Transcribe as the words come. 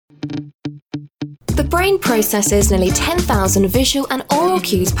The brain processes nearly 10,000 visual and oral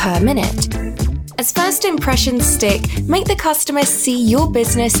cues per minute. As first impressions stick, make the customer see your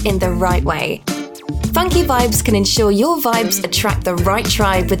business in the right way. Funky Vibes can ensure your vibes attract the right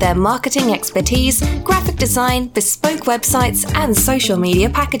tribe with their marketing expertise, graphic design, bespoke websites, and social media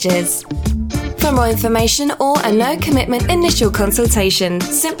packages. For more information or a no-commitment initial consultation,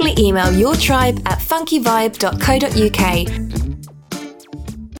 simply email your tribe at funkyvibe.co.uk.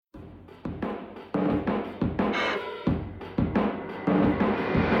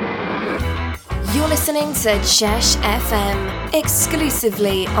 You're listening to Chesh FM,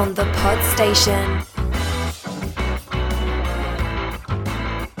 exclusively on the Pod Station.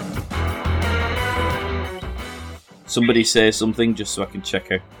 Somebody say something just so I can check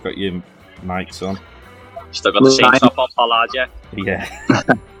I've got your mics on. Still got the same top on Pollard, yeah? Yeah.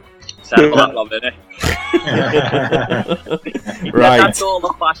 Terrible that one, isn't it? Right. That's all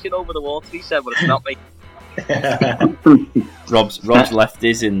the fashion over the water, he said, but it's not me. Rob's left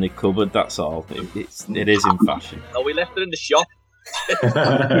his in the cupboard, that's all. It is in fashion. No, we left it in the shop.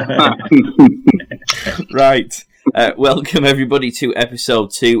 Right. Welcome everybody to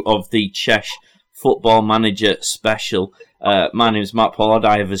episode 2 of the Chesh Football Manager special. My name is Matt Pollard.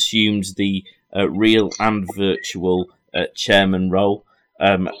 I have assumed the real and virtual chairman role.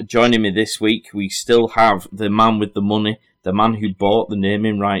 Joining me this week, we still have the man with the money, the man who bought the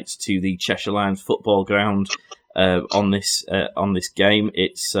naming rights to the Cheshire Lions football ground on this game.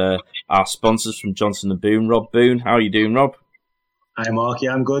 It's our sponsors from Johnson & Boone. Rob Boone, how are you doing, Rob? Hi, Mark.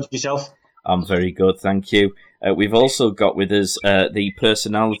 Yeah, I'm good. Yourself? I'm very good, thank you. We've also got with us the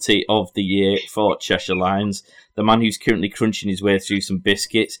personality of the year for Cheshire Lions, the man who's currently crunching his way through some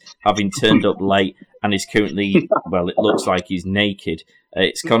biscuits, having turned up late, and is currently, well, it looks like he's naked.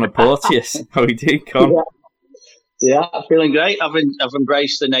 It's Connor Porteous. How are you doing, Con? Yeah, feeling great. I've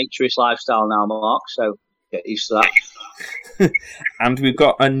embraced the naturist lifestyle now, Mark, so get used to that. And we've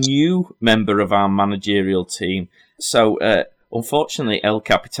got a new member of our managerial team. So, unfortunately, El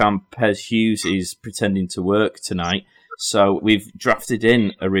Capitan Pez Hughes is pretending to work tonight, so we've drafted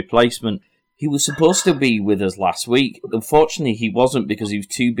in a replacement. He was supposed to be with us last week. Unfortunately, he wasn't because he was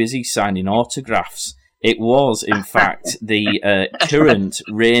too busy signing autographs. It was, in fact, the current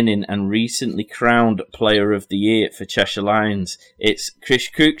reigning and recently crowned Player of the Year for Cheshire Lions. It's Chris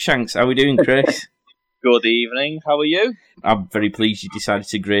Cruikshanks. How are we doing, Chris? Good evening. How are you? I'm very pleased you decided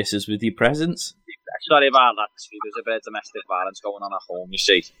to grace us with your presence. Sorry about that. There's a bit of domestic violence going on at home, you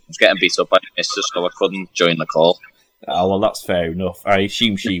see. I was getting beat up by my sister, so I couldn't join the call. Oh, well, that's fair enough. I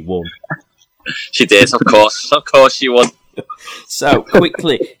assume she won. She did, of course. Of course she won. So,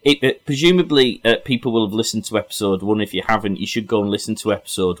 quickly, presumably people will have listened to episode 1. If you haven't, you should go and listen to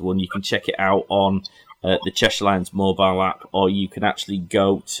episode 1. You can check it out on the Cheshire Lions mobile app, or you can actually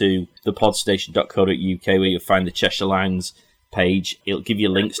go to thepodstation.co.uk where you'll find the Cheshire Lions page. It'll give you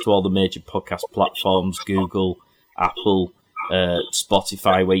links to all the major podcast platforms, Google, Apple,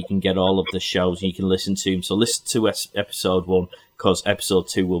 Spotify, where you can get all of the shows and you can listen to them. So listen to episode 1, because episode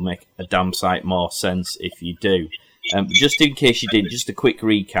 2 will make a damn sight more sense if you do. Just in case you didn't, just a quick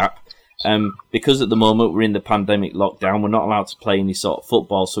recap. Because at the moment we're in the pandemic lockdown, we're not allowed to play any sort of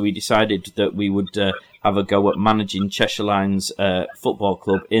football, so we decided that we would have a go at managing Cheshire Lions Football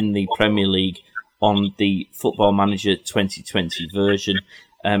Club in the Premier League on the Football Manager 2020 version.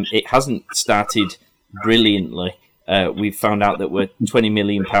 It hasn't started brilliantly. We've found out that we're £20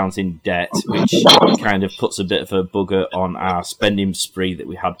 million in debt, which kind of puts a bit of a bugger on our spending spree that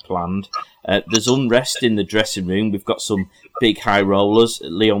we had planned. There's unrest in the dressing room. We've got some big high rollers.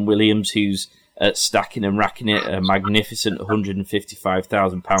 Leon Williams, who's stacking and racking it a magnificent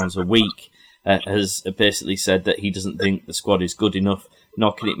 £155,000 a week, has basically said that he doesn't think the squad is good enough,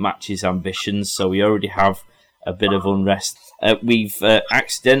 nor can it match his ambitions. So we already have a bit of unrest. We've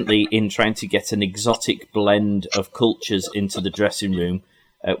accidentally, in trying to get an exotic blend of cultures into the dressing room,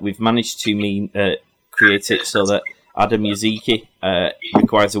 we've managed to create it so that Adam Yaziki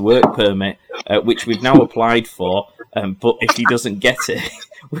requires a work permit, which we've now applied for, but if he doesn't get it,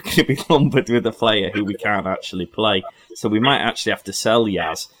 we're going to be lumbered with a player who we can't actually play. So we might actually have to sell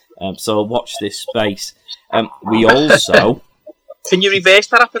Yaz. So watch this space. We also... Can you reverse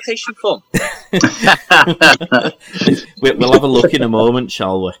that application form? We'll have a look in a moment,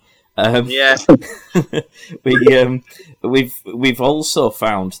 shall we? Yeah. We've also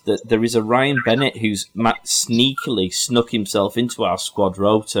found that there is a Ryan Bennett who's sneakily snuck himself into our squad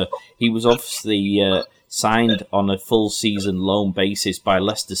rota. He was obviously signed on a full season loan basis by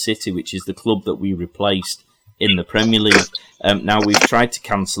Leicester City, which is the club that we replaced in the Premier League. Now we've tried to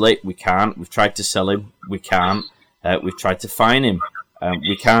cancel it, we can't. We've tried to sell him, we can't. We've tried to fine him,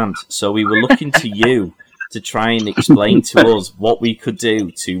 we can't. So we were looking to you to try and explain to us what we could do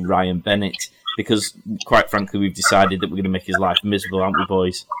to Ryan Bennett, because, quite frankly, we've decided that we're going to make his life miserable, aren't we,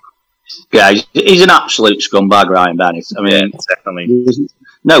 boys? Yeah, he's an absolute scumbag, Ryan Bennett. I mean, definitely. There's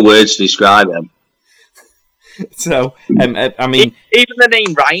no words to describe him. So, I mean... Even the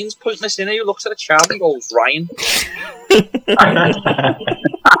name Ryan's pointless, in Who looks at a child and goes, Ryan? You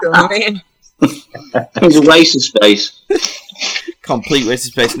know what I mean? It's a waste of space. Complete waste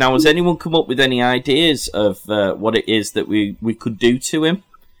of space. Now, has anyone come up with any ideas of what it is that we could do to him?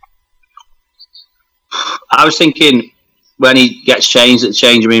 I was thinking when he gets changed at the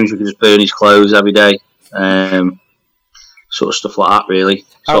changing rooms, we could just burn his clothes every day. Sort of stuff like that, really.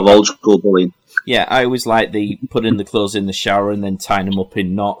 Sort of old school bullying. Yeah, I always like the putting the clothes in the shower and then tying them up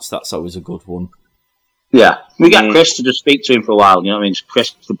in knots. That's always a good one. Yeah, we get Chris to just speak to him for a while. You know what I mean? Chris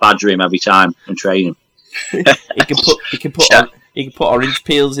to badger him every time and train him. He can put orange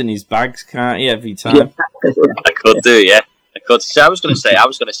peels in his bags, can't he? Every time. I could do, yeah. I could. So I was going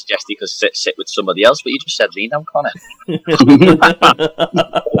to suggest he could sit with somebody else, but you just said me now, Connor. A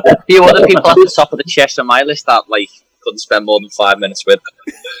few other people at the top of the chest on my list that couldn't spend more than 5 minutes with.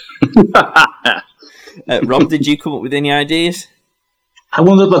 Rob, did you come up with any ideas? I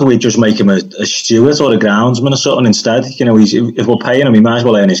wondered whether we'd just make him a steward or a groundsman or something instead. You know, if we're paying him, he might as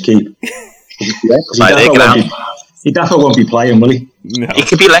well earn his keep. He definitely won't be playing, will he? No. He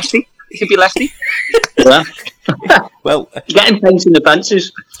could be lefty. Yeah. Well, getting paint in the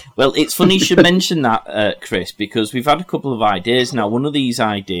fences. Well, it's funny you should mention that, Chris, because we've had a couple of ideas. Now, one of these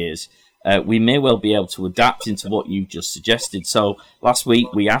ideas we may well be able to adapt into what you just suggested. So last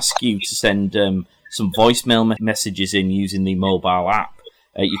week we asked you to send some voicemail messages in using the mobile app.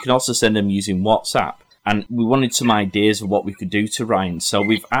 You can also send them using WhatsApp. And we wanted some ideas of what we could do to Ryan. So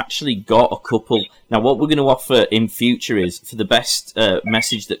we've actually got a couple. Now, what we're going to offer in future is, for the best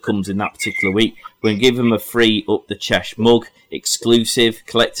message that comes in that particular week, we're going to give him a free Up the Chesh mug, exclusive,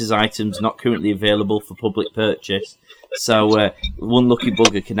 collector's items, not currently available for public purchase. So one lucky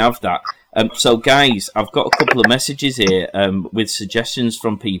bugger can have that. So, guys, I've got a couple of messages here with suggestions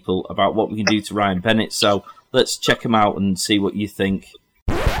from people about what we can do to Ryan Bennett. So let's check them out and see what you think.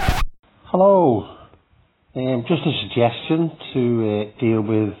 Hello. Just a suggestion to deal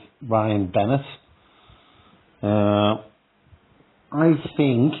with Ryan Bennett. I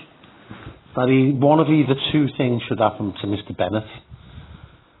think that one of either two things should happen to Mr. Bennett.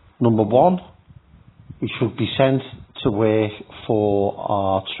 Number one, he should be sent to work for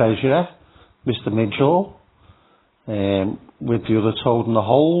our treasurer, Mr. Midgell, with the other toad in the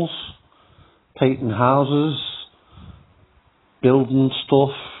holes, painting houses, building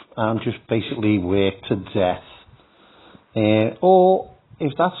stuff, and just basically work to death. Or,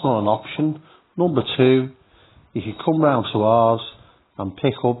 if that's not an option, number two, you could come round to ours and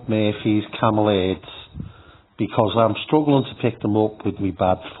pick up Murphy's camel aids, because I'm struggling to pick them up with my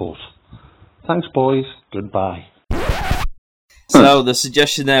bad foot. Thanks, boys. Goodbye. So the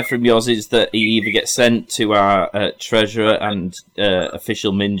suggestion there from yours is that he either gets sent to our treasurer and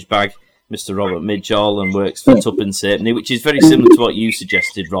official minge bag, Mr. Robert Midgell, and works for Tuppence Halfpenny, which is very similar to what you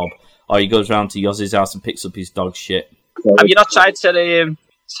suggested, Rob. Or he goes round to Yozzie's house and picks up his dog shit. Have you not tried to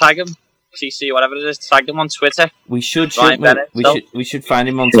tag him, CC, whatever it is, tag him on Twitter? We should find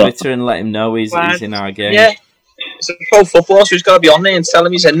him on Twitter and let him know he's in our game. Yeah, he's a pro footballer, so he's got to be on there and tell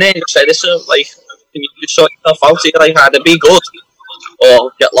him he's in there. Say, listen, can you just sort yourself out here, either be good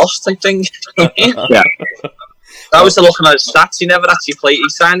or get lost, type thing. Yeah. I was looking at his stats. He never actually played. He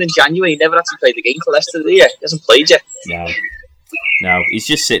signed in January. He never actually played the game for Leicester of the year. He hasn't played yet. No, he's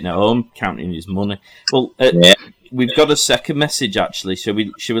just sitting at home counting his money. Well, we've got a second message actually. Should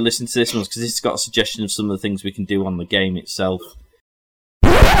we listen to this one, because it's got a suggestion of some of the things we can do on the game itself.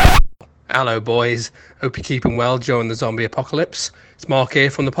 Hello, boys. Hope you're keeping well during the zombie apocalypse. It's Mark here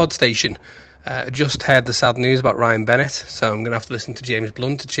from the Pod Station. Just heard the sad news about Ryan Bennett, so I'm going to have to listen to James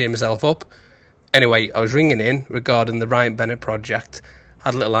Blunt to cheer myself up. Anyway, I was ringing in regarding the Ryan Bennett project.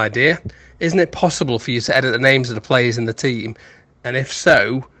 Had a little idea. Isn't it possible for you to edit the names of the players in the team? And if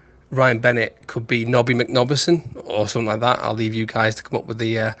so, Ryan Bennett could be Nobby McNobbison or something like that. I'll leave you guys to come up with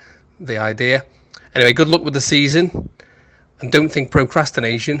the idea. Anyway, good luck with the season. And don't think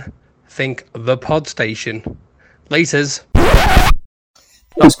procrastination. Think the Pod Station. Laters.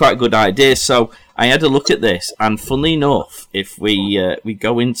 That's quite a good idea. So I had a look at this, and funnily enough, if we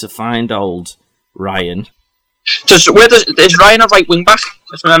go in to find old Ryan, is Ryan a right wing back?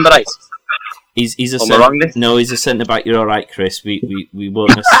 Let's remember right. He's a centre back. You're all right, Chris. We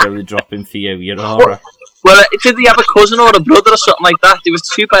won't necessarily drop him for you. You're all right. Well, did he have a cousin or a brother or something like that? There was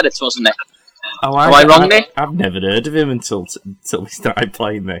two Bennett's, wasn't there? Oh, Am I wrong there? I've never heard of him until we started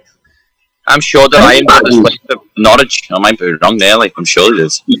playing this. I'm sure that Ryan Bennett played for Norwich. I might be wrong there, like, I'm sure it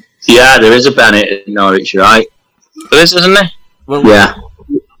is. Yeah, there is a Bennett in Norwich, right? There is, isn't there? Well, Yeah.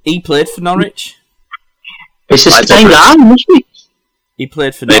 he played for Norwich. It's the same guy, must be. He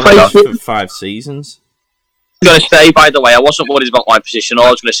played for Maybe Norwich not. for 5 seasons. I was going to say, by the way, I wasn't worried about my position. All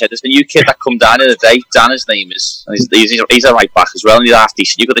I was going to say, there's a new kid that come down the other day. Dan, his name is. And he's a right back as well, and he's half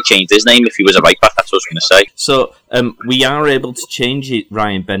decent. You've got to change his name if he was a right back. That's what I was going to say. So we are able to change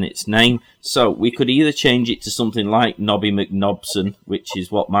Ryan Bennett's name. So we could either change it to something like Nobby McNobson, which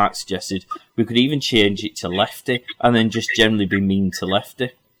is what Mark suggested. We could even change it to Lefty, and then just generally be mean to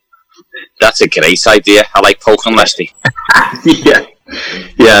Lefty. That's a great idea. I like poking Lefty.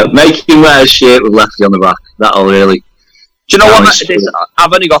 Yeah, make him wear a shirt with Lefty on the back. That'll really. Do you know what? Nice.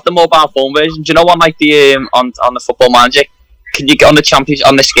 I've only got the mobile phone version. Do you know what? Like the on the Football Manager, can you get on the champions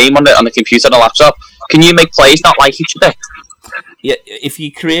on this game on the computer and the laptop? Can you make players not like each other? Yeah, if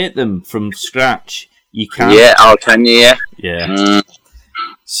you create them from scratch, you can. Yeah, can you? Yeah. Yeah.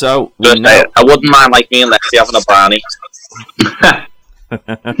 So But, I wouldn't mind like me and Lefty having a Barney.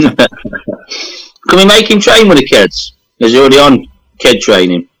 Can we make him train with the kids? Is he already on kid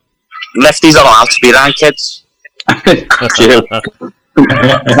training? Lefty's allowed to be around kids. True. That's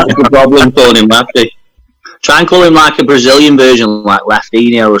the problem, calling him Lefty. Try and call him like a Brazilian version, like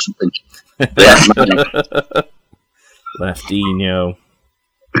Leftinho or something. Leftinho.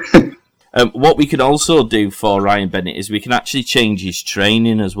 What we could also do for Ryan Bennett is we can actually change his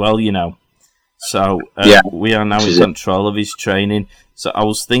training as well, you know. So we are now in control of his training. So I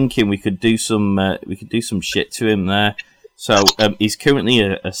was thinking we could do some shit to him there. So he's currently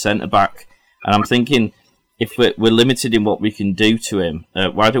a centre back, and I'm thinking if we're limited in what we can do to him,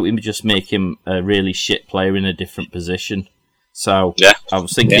 why don't we just make him a really shit player in a different position? So I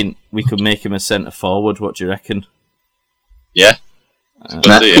was thinking we could make him a centre forward. What do you reckon? Yeah.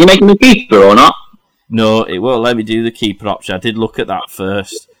 Can you make him a keeper or not? No, it won't let me do the keeper option. I did look at that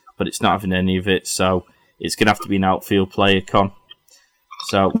first, but it's not having any of it, so it's going to have to be an outfield player, Con.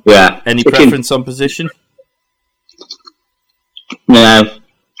 So, any preference on position? No.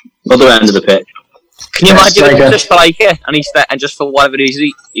 Other end of the pitch. Can you imagine if he's a striker and just for whatever reason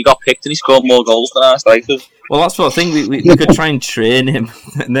he got picked and he scored more goals than our strikers? Well, that's what I think. We could try and train him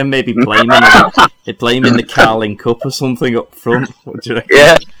and then maybe play him in the Carling Cup or something up front. What do you reckon?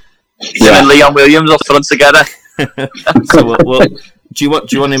 Yeah. And Leon Williams up front together. So, do you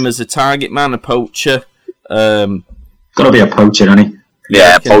want him as a target man, a poacher? Got to be a poacher, hasn't he?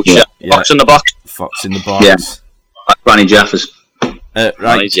 Yeah, poacher. Yeah. Fox in the box. Fox in the box. Yeah. Like Granny Jeffers.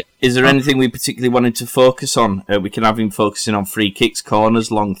 Right. Is there anything we particularly wanted to focus on? We can have him focusing on free kicks, corners,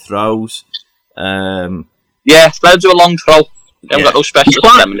 long throws. Yeah, let's do a long throw. We haven't got no special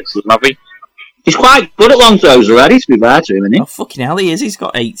 10 minutes, have we? He's quite good at long throws already, to be fair to him, isn't he? Oh, fucking hell, he is. He's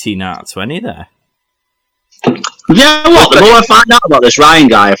got 18 out of 20 there. Yeah, what? The more I find out about this Ryan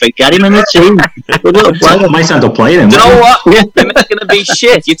guy, I think get him in the team. Might end up playing him. Do you know what? It's going to be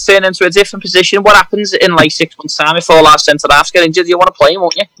shit. You turn into a different position. What happens in like 6 months' time if all our centre halves get injured? You want to play him,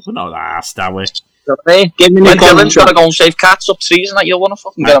 won't you? We're not that arsed, are we? Give me when Dylan's got to go and save cats up trees and that, you'll want to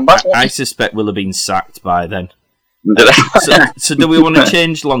fucking get him back. I suspect we'll have been sacked by then. So do we want to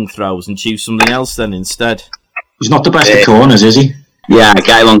change long throws and choose something else then instead? He's not the best at corners, is he? Yeah,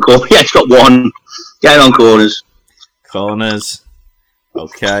 get him on corners. Yeah, he's got one. Get him on corners. Corners.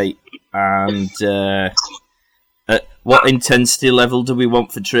 Okay. And what intensity level do we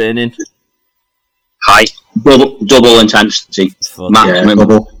want for training? High. Double intensity.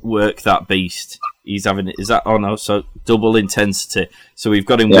 Double. Work that beast. He's having it. Is that? Oh no. So double intensity. So we've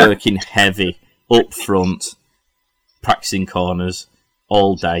got him working heavy up front, practicing corners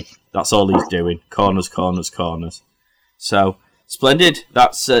all day. That's all he's doing. Corners. So splendid.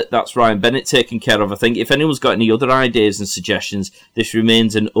 That's Ryan Bennett taken care of. I think if anyone's got any other ideas and suggestions, this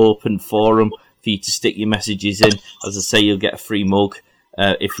remains an open forum for you to stick your messages in. As I say, you'll get a free mug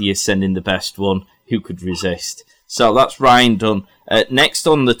if you send in the best one. Who could resist? So that's Ryan done. Next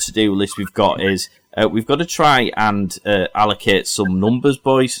on the to-do list we've got is we've got to try and allocate some numbers,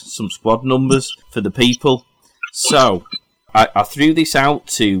 boys, some squad numbers for the people. So I threw this out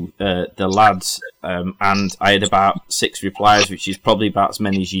to the lads and I had about 6 replies, which is probably about as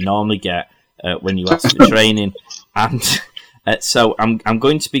many as you normally get when you ask for training. And so I'm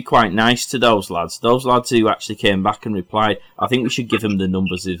going to be quite nice to those lads. Those lads who actually came back and replied, I think we should give them the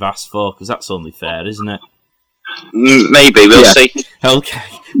numbers they've asked for, because that's only fair, isn't it? Maybe, we'll see. Okay.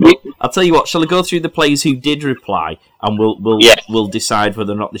 Well, I'll tell you what, shall I go through the players who did reply, and we'll decide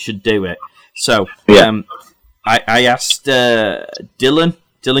whether or not they should do it. So, I asked Dylan,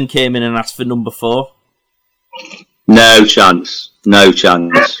 Dylan came in and asked for number 4. No chance. No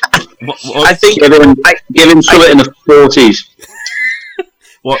chance. I think Give him something in the 40s.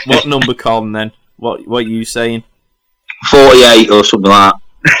 What number, Colin, then? What are you saying? 48 or something like that.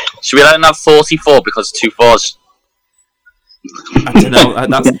 Should we let him have 44 because 2 4s? I don't know.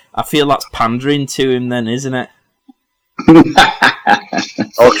 I feel that's pandering to him, then, isn't it?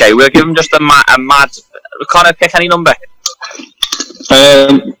 Okay, we'll give him just a mad. Connor, pick any number.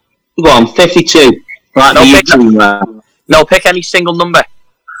 Go on, 52. Right, No, pick any single number.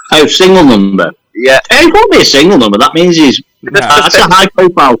 Oh, single number. Yeah. It won't be a single number. That means that's a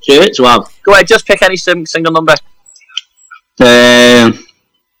high-profile shirt to have. Go ahead, just pick any single number.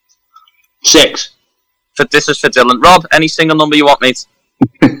 6. This is for Dylan. Rob, any single number you want, mate?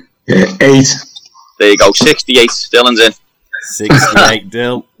 8. There you go, 68. Dylan's in. 68,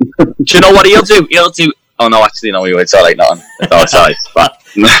 Dill. Do you know what he'll do? Oh no, actually, no, it's alright, nothing. No, it's alright.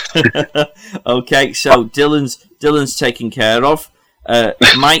 Okay, so Dylan's taken care of.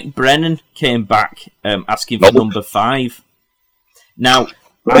 Mike Brennan came back asking for number 5. Now,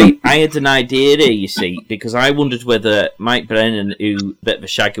 I had an idea here, you see, because I wondered whether Mike Brennan, who bit of a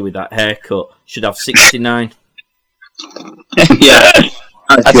shagger with that haircut, should have 69. Yeah.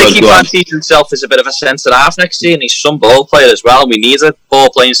 I think he fancies himself as a bit of a centre half next year, and he's some ball player as well. We need a ball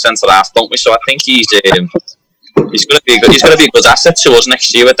playing centre half, don't we? So I think he's going to be a good asset to us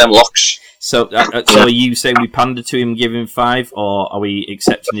next year with them locks. So are you saying we pander to him, give him 5, or are we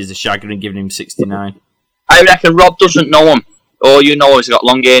accepting he's a shagger and giving him 69? I reckon Rob doesn't know him. Or you know he's got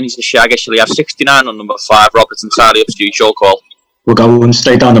long hair and he's a shagger. Shall he have 69 on number 5? Rob, it's entirely up to you. It's your call. We're going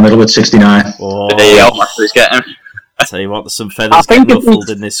straight down the middle with 69. Oh, there you go. That's what he's getting. I tell you what, there's some feathers getting ruffled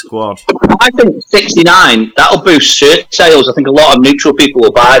in this squad. I think 69, that'll boost shirt sales. I think a lot of neutral people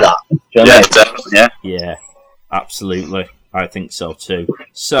will buy that. Do you know what I mean? Yeah, absolutely. I think so too.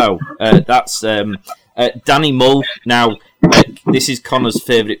 So, that's Danny Mull. Now, this is Connor's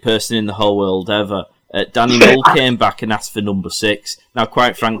favourite person in the whole world ever. Danny Mull came back and asked for number 6. Now,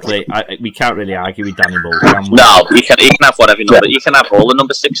 quite frankly, we can't really argue with Danny Mull, can we? No, he can have whatever number. He can have all the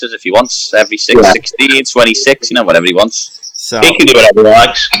number 6s if he wants. Every 6, 16, 26, whatever he wants. So, he can do whatever he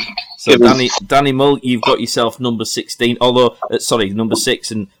likes. So, Danny Mull, you've got yourself number 16. Number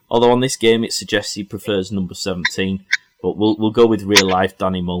 6. And although on this game it suggests he prefers number 17, but we'll go with real life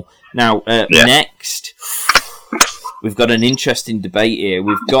Danny Mull. Now, next, we've got an interesting debate here.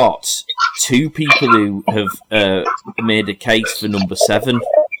 We've got 2 people who have made a case for number 7.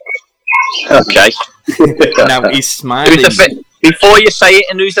 Okay. Now, he's smiling. Before you say it,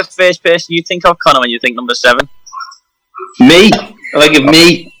 and who's the first person you think of, Connor, when you think number 7? Me. I think of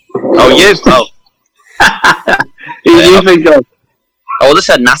me. Oh, you? Oh. Who do you think of? I would have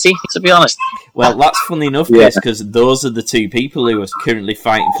said Natty, to be honest. Well, that's funny enough, Chris, because those are the 2 people who are currently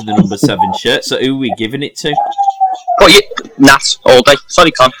fighting for the number 7 shirt. So who are we giving it to? Oh, yeah, Nat, all day.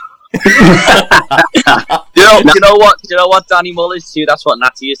 Sorry, Con. Do you know what Danny Mull is to you? That's what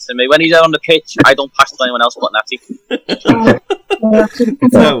Natty is to me. When he's out on the pitch, I don't pass to anyone else but Natty.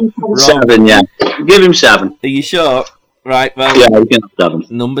 So, Rob, 7, yeah. Give him 7. Are you sure? Right, well, yeah, we can have 7.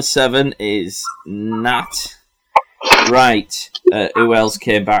 Number 7 is Nat. Right, who else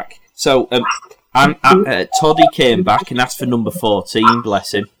came back? So, Toddy came back and asked for number 14,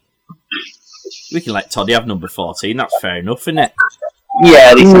 bless him. We can let Toddy have number 14, that's fair enough, isn't it?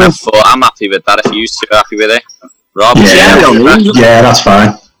 Yeah, he can have 4. I'm happy with that if you two are happy with it. Rob? Yeah, that's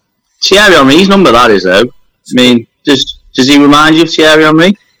fine. Thierry Henry's number, that is, though. I mean, does he remind you of Thierry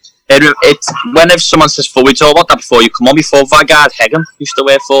Henry? Whenever someone says 4, we talked about that before you come on. Before Vagard Hegem used to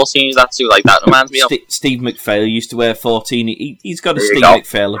wear 14s, that too, like that reminds me of. Steve McPhail used to wear 14. He's got a Steve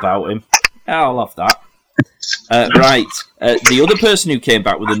McPhail about him. I'll have that. Right, the other person who came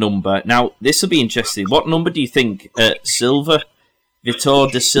back with a number. Now, this will be interesting. What number do you think Silva, Vitor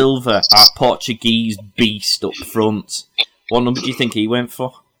da Silva, our Portuguese beast up front, what number do you think he went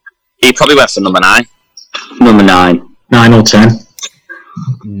for? He probably went for number 9. Number 9. 9 or 10.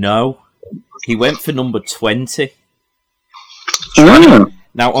 No, he went for number 20. Oh.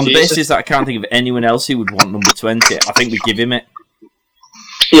 Now, on the basis that I can't think of anyone else who would want number 20, I think we give him it.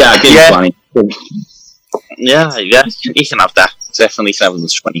 Yeah, give him 20. Yeah, he can have that. Definitely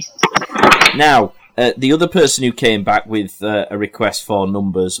 720. Now, the other person who came back with a request for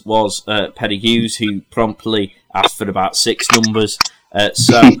numbers was Perry Hughes, who promptly asked for about 6 numbers.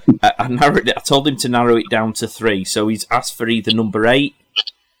 So I told him to narrow it down to 3. So he's asked for either number 8,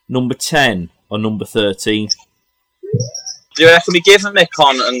 number 10, or number 13. Do you reckon we give him a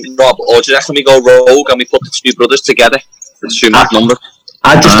Con and Rob, or do you reckon we go rogue and we put the 2 brothers together? The 2 mad number.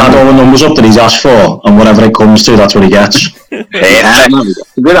 I'd just add all the numbers up that he's asked for, and whatever it comes to, that's what he gets. Yeah,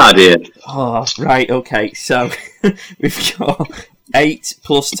 good idea. Oh, right, okay. So we've got 8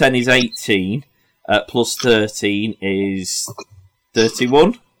 plus 10 is 18, plus 13 is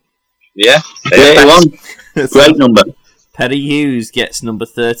 31. Yeah. 31. Great number. Perry Hughes gets number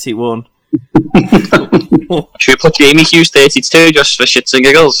 31. Should we put Jamie Hughes 32 just for shits and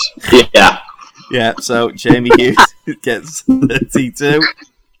giggles? Yeah. Yeah, so Jamie Hughes gets 32.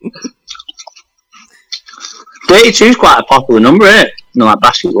 32 is quite a popular number, isn't it? You know, like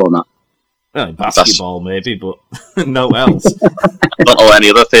basketball and that. Well, basketball maybe, but no else. I don't know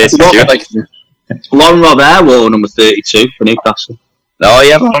any other 32. Like, Lauren Robert wore number 32 for Newcastle. oh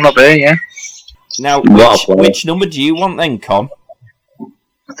yeah, Lauren Robert, yeah. Now, What a which number do you want then, Con?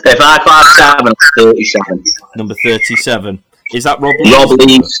 If I can't have 37. Number 37. Is that Rob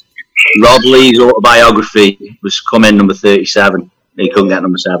Lee's? Rob Lee's autobiography was coming number 37. He couldn't get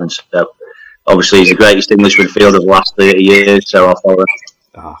number 7, so obviously he's the greatest English midfielder of the last 30 years, so I'll follow.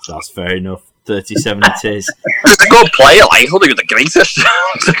 Oh, that's fair enough. 37 it is. He's a good player, like, I don't think he's the greatest.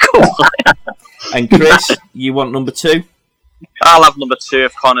 He's a good player. And Chris, you want number 2? I'll have number 2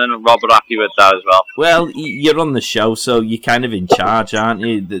 if Conan and Rob are happy with that as well. Well, you're on the show, so you're kind of in charge, aren't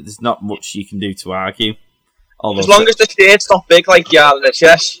you? There's not much you can do to argue. Although, As long as the shirt's not big like Yard in the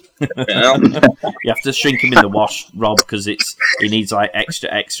chest. You know? you have to shrink him in the wash, Rob, because he needs like extra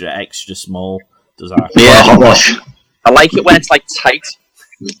small. Does that? Yeah, hot wash. I like it when it's like tight.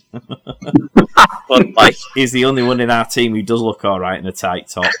 But like He's the only one in our team who does look all right in a tight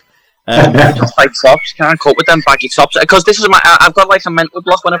top. tight tops, can't cope with them baggy tops. Because this is I've got like a mental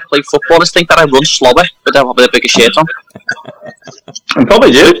block when I play football. I just think that I run slower with a bigger shirt on. I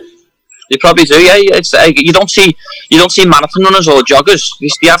probably do. You probably do, yeah. It's you don't see marathon runners or joggers.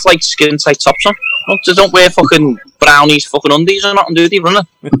 They have like skin tight tops on. They don't wear fucking brownies, fucking undies or nothing, do they, runner?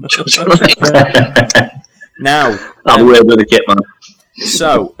 Now, I'll wear with a kit, man.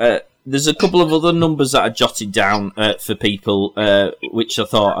 so there's a couple of other numbers that I jotted down for people, which I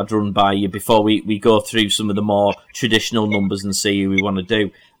thought I'd run by you before we go through some of the more traditional numbers and see who we want to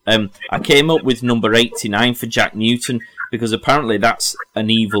do. I came up with number 89 for Jack Newton, because apparently that's an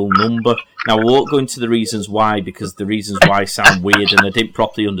evil number. Now, I won't go into the reasons why, because the reasons why sound weird and I didn't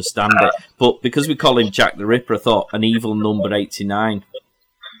properly understand it. But because we call him Jack the Ripper, I thought an evil number 89.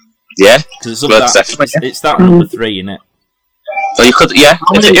 Yeah, Because it's that number 3, isn't it? So you could, yeah.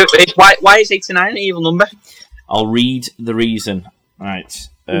 Why is 89 an evil number? I'll read the reason. Right.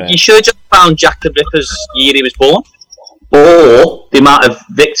 You should have just found Jack the Ripper's year he was born. Or the amount of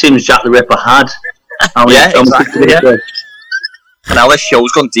victims Jack the Ripper had. Yeah, exactly, yeah. And now this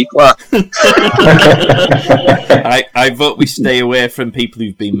show's gone deep, like. I vote we stay away from people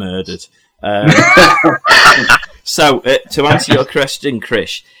who've been murdered. So, to answer your question,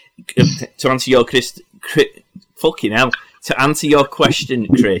 Chris,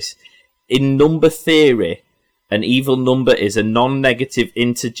 in number theory, an evil number is a non-negative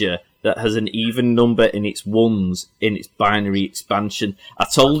integer that has an even number in its ones in its binary expansion. I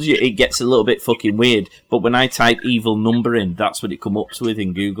told you it gets a little bit fucking weird, but when I type evil number in, that's what it comes up with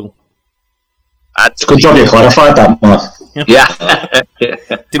in Google. It's good job you clarified that, Mark. Yeah.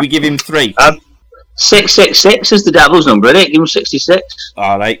 Did we give him 3? 666 is the devil's number, isn't it? Give him 66.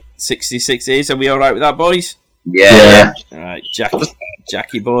 Alright, 66 is. Are we alright with that, boys? Yeah. Alright,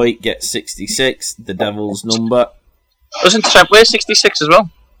 Jackie boy gets 66, the devil's number. Doesn't Trent wear 66 as well?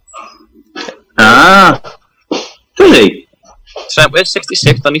 Ah. Does he? Trent wears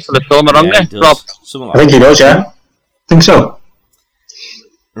 66, don't he, for the film around Yeah, he there, does. Rob? Something like I think he does, yeah. I think so.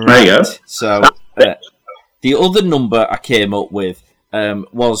 There you go. So, the other number I came up with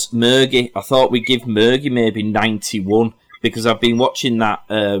was Mergy. I thought we'd give Mergy maybe 91, because I've been watching that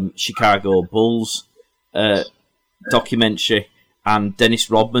Chicago Bulls documentary, and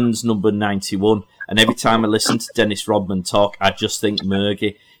Dennis Rodman's number 91, and every time I listen to Dennis Rodman talk, I just think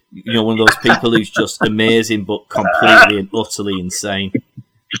Mergy. You know, one of those people who's just amazing but completely and utterly insane.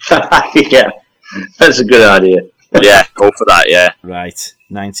 Yeah. That's a good idea. Yeah, go for that, yeah. Right,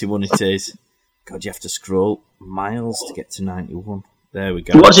 91 it is. God, you have to scroll miles to get to 91. There we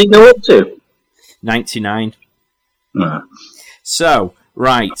go. What's he go up to? 99. No. So,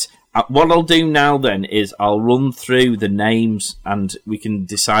 right, what I'll do now then is I'll run through the names and we can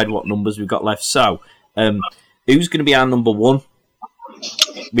decide what numbers we've got left. So, who's going to be our number 1?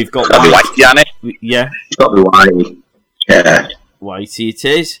 We've got Whitey, yeah. It's got to be Whitey. Yeah. Whitey it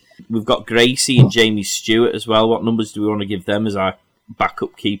is. We've got Gracie and Jamie Stewart as well. What numbers do we want to give them as our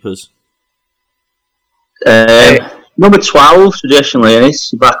backup keepers? Number 12, traditionally,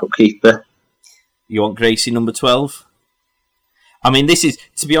 is backup keeper. You want Gracie number 12? I mean, this is,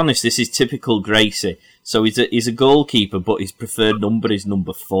 to be honest, this is typical Gracie. So he's a goalkeeper, but his preferred number is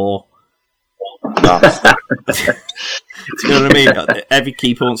number 4. Do you know what I mean? Every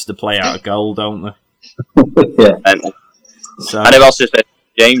keeper wants to play out a goal, don't they? Yeah. And who else is there?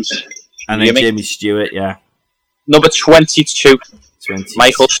 James. And then Jimmy Stewart, yeah. Number 22. 20.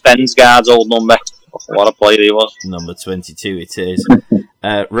 Michael Spensgaard's old number. What a player he was. Number 22 it is.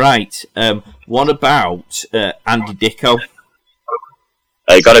 Right. What about Andy Dicko?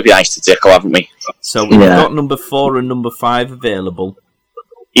 You've got to be nice to Dicko, haven't we? So we've got number 4 and number 5 available.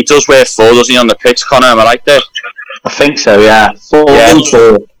 He does wear 4, doesn't he, on the pitch, Connor? Am I right there? I think so, yeah. 4.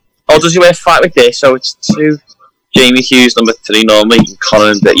 Oh, does he wear 5 with this? So it's 2. Jamie Hughes, number 3 normally.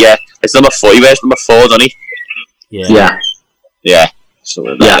 Connor, yeah. It's number 4. He wears number 4, doesn't he? Yeah. So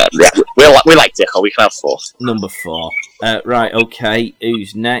we like Dicko. We can have 4. Number 4. Right, okay.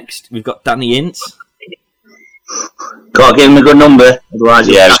 Who's next? We've got Danny Ince. Got to give him a good number, otherwise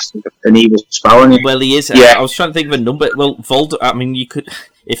it's an evil spell. Well, he is. Yeah. I was trying to think of a number. Well, Voldo. I mean, you could,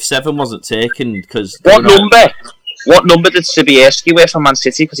 if 7 wasn't taken, because what number? What number did Sobieski wear for Man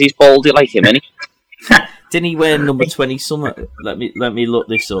City? Because he's baldy like him, isn't he? Didn't he wear number 20 something? Let me look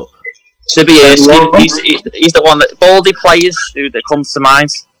this up. Sobieski, he's the one that baldy players who that comes to mind.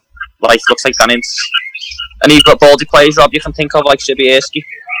 Like looks like Dan Ince. And he's got baldy players, Rob, you can think of like Sobieski.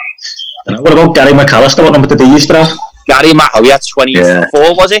 What about Gary McAllister? What number did he used to have? Gary he had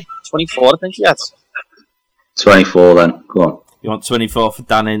 24, was he? 24, I think he had. 24 then, go on. You want 24 for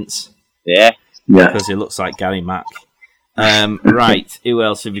Dan Ince? Yeah. Because he looks like Gary Mack. Right, who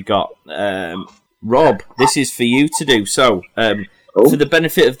else have you got? Rob, this is for you to do. So, for the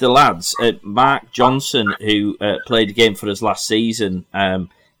benefit of the lads, Mark Johnson, who played a game for us last season,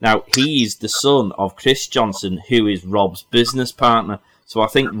 now he's the son of Chris Johnson, who is Rob's business partner. So I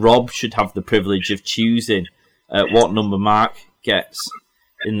think Rob should have the privilege of choosing what number Mark gets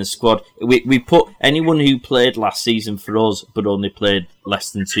in the squad. We put anyone who played last season for us but only played less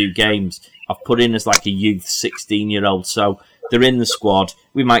than 2 games, I've put in as like a youth 16-year-old. So they're in the squad.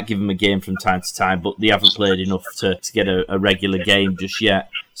 We might give them a game from time to time, but they haven't played enough to get a regular game just yet.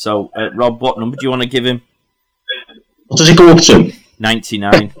 So, Rob, what number do you want to give him? What does he go up to?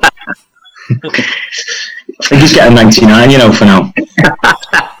 99. I think he's getting 99, for now.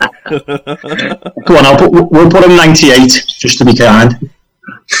 Go on, we'll put him 98, just to be kind.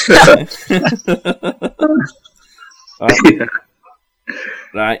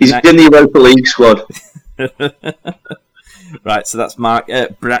 Right. He's in the Europa League squad. Right, so that's Mark.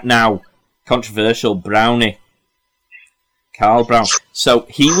 Now, controversial, Brownie. Carl Brown. So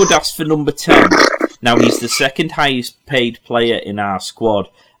he would ask for number 10. Now, he's the second highest paid player in our squad,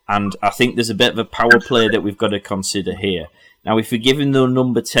 and I think there's a bit of a power play that we've got to consider here. Now, if we give him the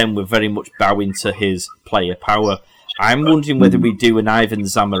number 10, we're very much bowing to his player power. I'm wondering whether we do an Ivan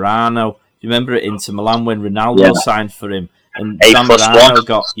Zamorano. Do you remember at Inter Milan when Ronaldo signed for him? And Zamorano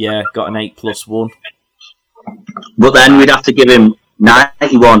got an 8+1. But then we'd have to give him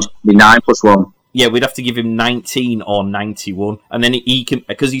 91, the 9+1. Yeah, we'd have to give him 19 or 91. And then he can,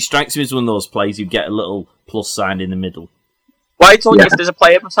 because he strikes me as one of those players, you get a little plus sign in the middle. Why don't you, if there's a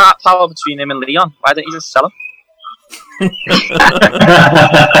player power between him and Leon, why don't you just sell him?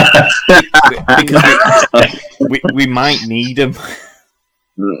 Because we might need him.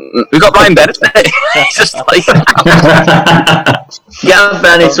 We've got Ryan Bennett. Just like get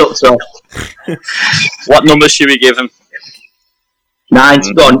Bennett up top. What number should we give him?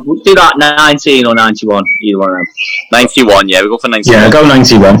 90. Go on, we'll do that 19 or 91. Either one of them. 91, yeah, we go for 91. Yeah, go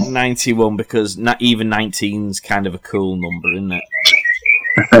 91. 91 because even 19's kind of a cool number, isn't it?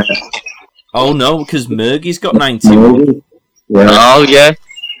 Oh no, because Murgy's got 91. Yeah. Oh yeah.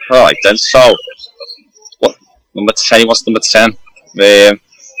 Alright then, so what number 10, what's number 10?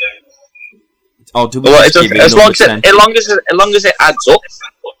 Do we as long as it adds up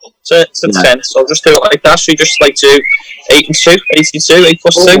to 10, so just do it like that. So you just like do 8 and 2, 82,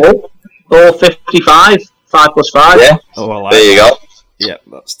 8+2. Or 55, 5+5. Yeah. Oh, I like there you go. Yeah,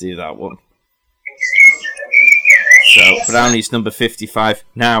 let's do that one. So Brownie's number 55.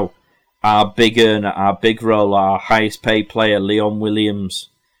 Now, our big earner, our big roller, our highest paid player, Leon Williams.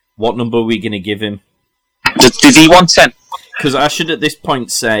 What number are we going to give him? Did he want 10? Because I should at this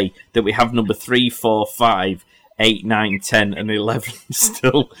point say that we have number 3, 4, 5, 8, 9, 10, and 11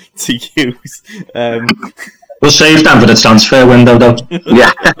 still to use. We'll save them for the transfer window, though.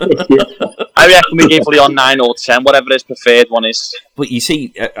 Yeah. I reckon we give Leon 9 or 10, whatever his preferred one is. But you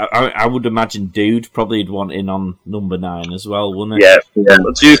see, I would imagine Dude probably would want in on number 9 as well, wouldn't he? Yeah.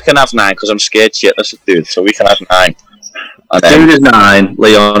 Dude can have 9 because I'm scared shitless of Dude, so we can have 9. Dude is 9,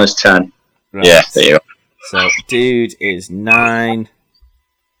 Leon is 10. Right. Yeah, there you go. So, dude is 9.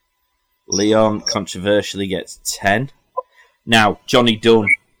 Leon controversially gets 10. Now, Johnny Dunn.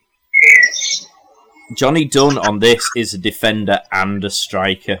 Johnny Dunn on this is a defender and a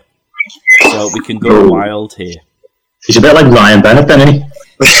striker. So we can go wild here. He's a bit like Ryan Bennett, then, isn't he?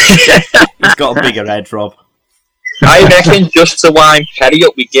 He's got a bigger head, Rob. I reckon just to wind Perry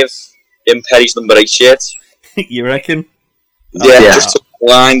up, we give him Perry's number 8 shirt. You reckon? Yeah, just to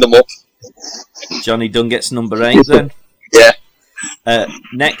wind them up. Johnny Dunn gets number 8 then. Yeah.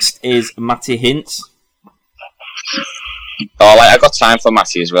 Next is Matty Hintz. Oh, I got time for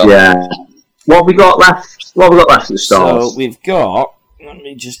Matty as well. Yeah. What have we got left? What have we got left at the start? So we've got. Let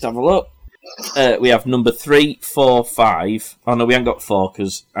me just have a look. We have number 3, 4, 5. Oh no, we haven't got 4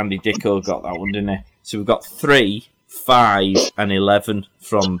 because Andy Dicko got that one, didn't he? So we've got 3, 5, and 11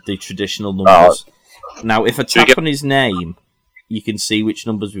 from the traditional numbers. Now, if I tap on his name, you can see which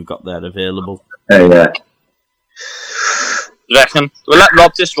numbers we've got there available. Yeah. You reckon? We'll let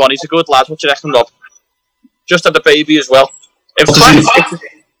Rob this one. He's a good lad. What do you reckon, Rob? Just had the baby as well.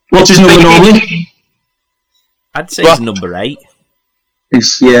 What's his number normally? I'd say he's number 8.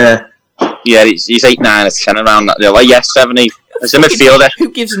 Yeah, he's 8, 9, or 10 around that. Well, yeah, 70. He's a midfielder.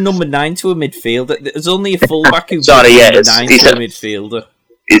 Who gives a number 9 to a midfielder? There's only a fullback who gives Sorry, a yeah, number 9 to a midfielder.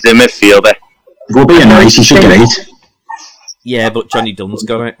 He's a midfielder. We'll be nice, he should get 8. Yeah, but Johnny Dunn's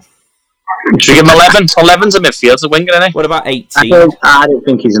got it. Should we give him 11? 11's a midfielder, winger, isn't he? What about 18? I don't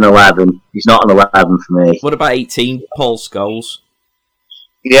think he's an 11. He's not an 11 for me. What about 18? Paul Scholes.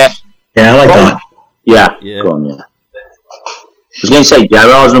 Yeah. Yeah, I like that. Yeah. Go on, yeah. I was going to say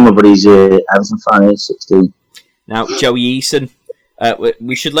Gerrard's number, but he's Everton fan, he's 16. Now, Joey Eason.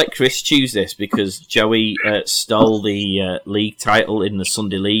 We should let Chris choose this because Joey stole the league title in the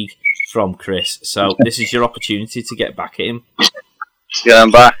Sunday League from Chris. So this is your opportunity to get back at him. Get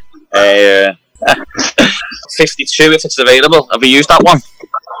him back. 52 if it's available. Have we used that one?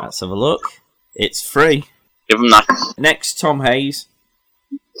 Let's have a look. It's free. Give him that. Next, Tom Hayes,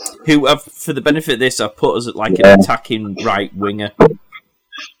 who, for the benefit of this, I've put as like an attacking right winger.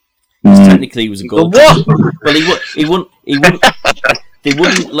 Technically, he was a goalkeeper. Well, he wouldn't. They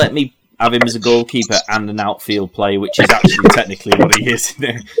wouldn't let me have him as a goalkeeper and an outfield player, which is actually technically what he is.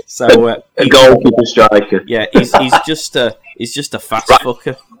 So a goalkeeper striker. Yeah, he's just a fast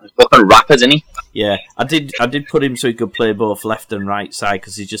fucker. He's fucking rapid, isn't he? Yeah, I did put him so he could play both left and right side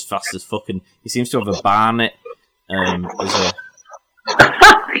because he's just fast as fucking. He seems to have a Barnet as a.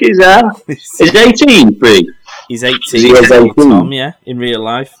 He's 18, Free. He's 18. He's 18. Tom, yeah, in real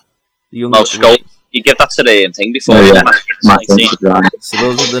life. No, Skull. You give that to the thing before. So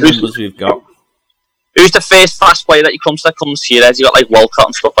those are the numbers we've got. Who's the first fast player that comes to your head? You got like Walcott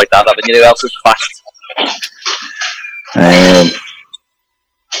and stuff like that, haven't you? Who else is fast? I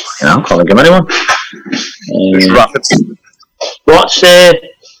can't think of anyone. Rapid.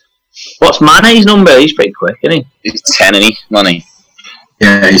 What's Mane's number? He's pretty quick, isn't he? He's 10, isn't he? Mane.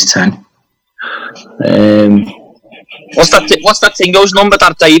 Yeah, he's 10. What's that Tingo's number?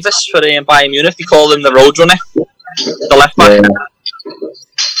 That Davis for Bayern Munich. They call him the Roadrunner. The left back. Yeah.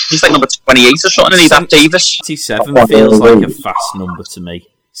 He's like number 28 or something. And he's that Davis. 77 feels like a fast number to me.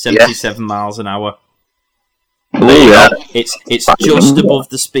 77 miles an hour. Yeah. It's just above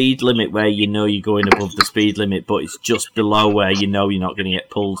the speed limit where you know you're going above the speed limit, but it's just below where you know you're not going to get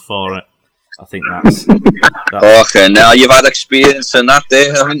pulled for it. I think that's okay, now you've had experience in that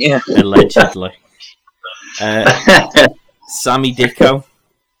there, haven't you? Allegedly. Sammy Dicko.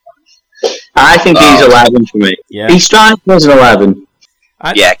 I think he's 11 for me. Yeah. He's striking as an 11.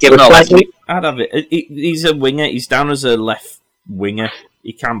 Give him 11. I'd have it. He's a winger. He's down as a left winger.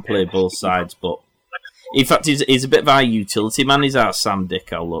 He can play both sides, but in fact, he's a bit of our utility man. He's our Sam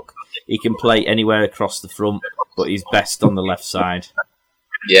Dicko. Look, he can play anywhere across the front, but he's best on the left side.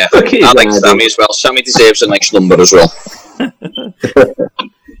 Yeah, I like Sammy as well. Sammy deserves the next number as well.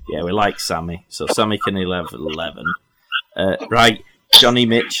 Yeah, we like Sammy. So Sammy can 11. Right, Johnny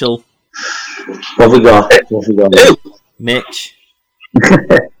Mitchell. What have we got? Who? Mitch.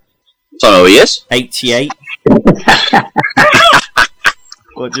 Don't know who he is. 88.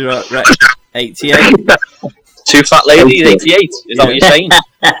 What do you reckon? 88. Two fat ladies, 88. Is that what you're saying?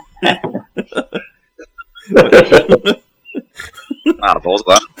 Not a balls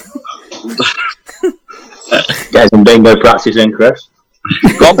that. Get some bingo practice in, Chris.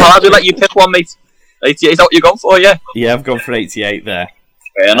 Go on, pal, I'll let you pick one, mate. 88 is that what you're going for, yeah? Yeah, I've gone for 88 there.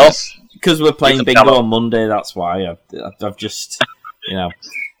 Fair enough. Because we're playing bingo on Monday, that's why. I've just,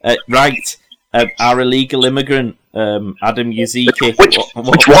 right. Our illegal immigrant, Adam Yaziki.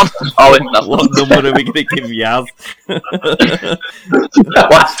 Which one? Oh, no. What number are we going to give Yaz?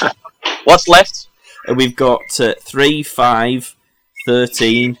 What's left? We've got 3, 5,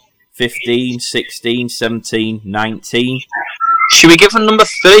 13, 15, 16, 17, 19. Should we give him number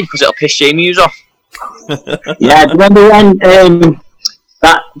 3 because it'll piss Jamie Hughes off? Yeah, do you remember when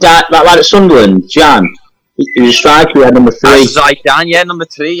that lad at Sunderland, Jan, he was a striker, he had number 3. Zidane, yeah, number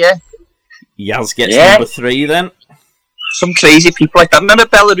 3, yeah. Yaz gets number 3 then. Some crazy people like that. Remember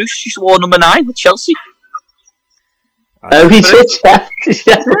Belarus? She wore number 9 with Chelsea. Oh, he did. Yeah,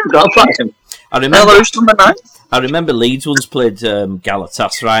 forgot about him. I remember Belarus number 9. I remember Leeds once played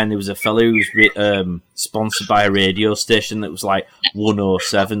Galatasaray, and there was a fellow who was sponsored by a radio station that was like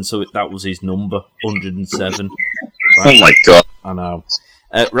 107, so that was his number, 107. Right. Oh my god! I know.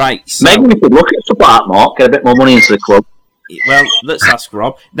 Right. So, maybe we could look at stuff like that, Mark. Get a bit more money into the club. Well, let's ask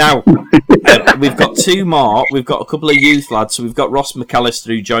Rob. Now, we've got 2 more. We've got a couple of youth lads. So we've got Ross McAllister,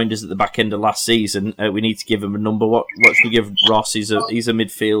 who joined us at the back end of last season. We need to give him a number. What should we give Ross? He's a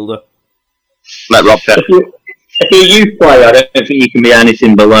midfielder. Let Rob pick. If you're a youth player, I don't think you can be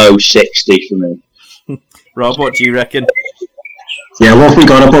anything below 60 for me. Rob, what do you reckon? Yeah, what have we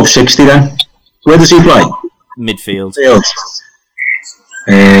got above 60 then? Where does he play? Midfield.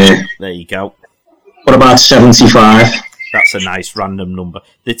 There you go. What about 75? That's a nice random number.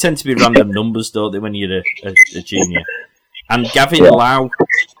 They tend to be random numbers, don't they, when you're a junior? And Gavin Lau.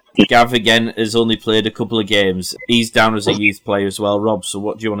 Gav, again, has only played a couple of games. He's down as a youth player as well, Rob, so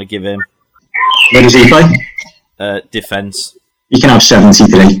what do you want to give him? Where does he play? Defence. You can have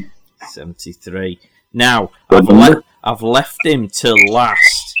 73. 73. Now, I've left him till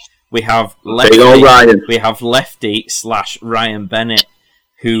last. We have lefty / Ryan Bennett,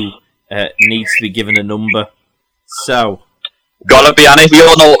 who needs to be given a number. So, gotta be Annie. We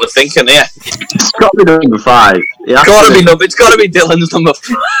all know what we're thinking here. It's got to be number 5. It's got to be Dylan's number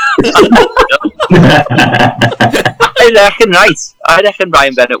 5. I reckon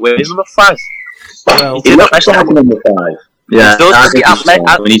Ryan Bennett wins number 5. Well, he looks like number 5. Yeah, we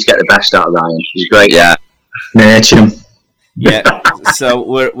need to get the best out of Ryan. He's great. Yeah, nurture him. Yeah. So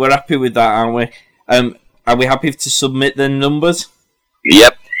we're happy with that, aren't we? Are we happy to submit the numbers?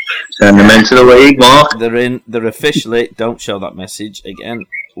 Yep. Send them into the league, Mark. They're officially. Don't show that message again.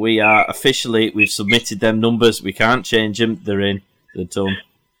 We've submitted them numbers. We can't change them. They're in. They're done.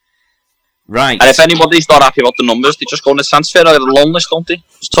 Right. And if anybody's not happy about the numbers, they just go on the transfer or the loan list, don't they?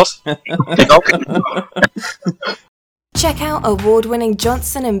 It's tough. Check out award-winning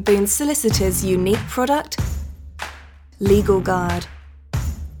Johnson & Boone Solicitors' unique product, Legal Guard.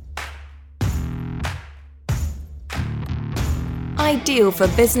 Ideal for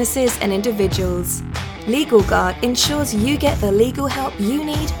businesses and individuals, Legal Guard ensures you get the legal help you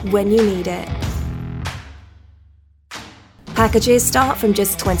need when you need it. Packages start from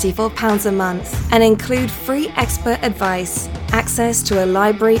just £24 a month and include free expert advice, access to a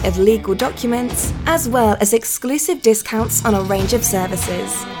library of legal documents, as well as exclusive discounts on a range of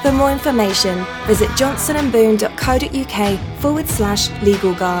services. For more information, visit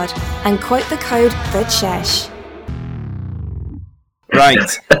johnsonandboone.co.uk/legalguard and quote the code THECHESH.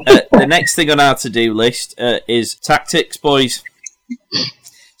 Right, the next thing on our to-do list is tactics, boys.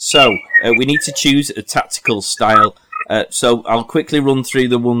 So, we need to choose a tactical style. So I'll quickly run through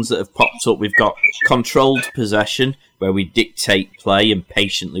the ones that have popped up. We've got controlled possession, where we dictate play and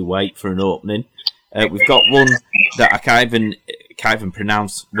patiently wait for an opening. We've got one that I can't even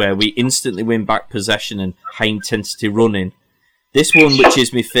pronounce, where we instantly win back possession and high intensity running. This one, which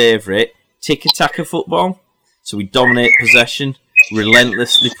is my favourite, tiki-taka football. So we dominate possession,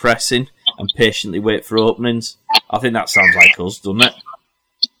 relentlessly pressing, and patiently wait for openings. I think that sounds like us, doesn't it?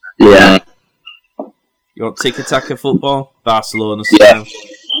 Yeah. You want tiki-taka football? Barcelona style?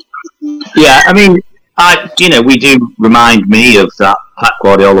 Yeah, I mean, we do remind me of that Pep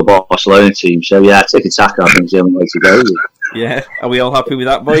Guardiola Barcelona team. So, yeah, tiki-taka, I think, is the only way to go. Yeah, are we all happy with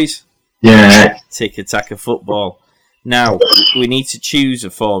that, boys? Yeah. Tiki-taka football. Now, we need to choose a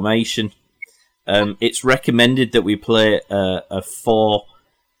formation. It's recommended that we play a 4-3.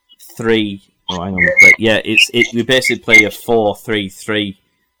 Oh, hang on, we basically play a 4-3-3.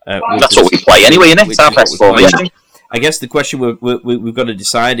 That's what we play anyway, isn't it? It's our best formation. I guess the question we've got to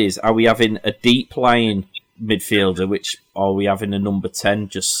decide is: are we having a deep lying midfielder, or are we having a number 10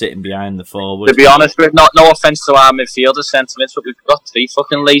 just sitting behind the forward? To be honest, no offence to our midfielder sentiments, but we've got 3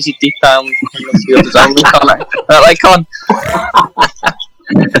 fucking lazy deep down midfielders only, Con.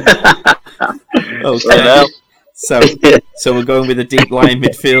 Okay. So we're going with a deep lying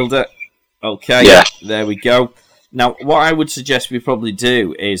midfielder. Okay. Yeah. There we go. Now, what I would suggest we probably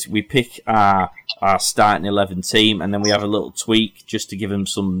do is we pick our starting 11 team, and then we have a little tweak just to give them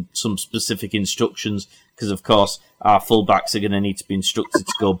some specific instructions, because, of course, our fullbacks are going to need to be instructed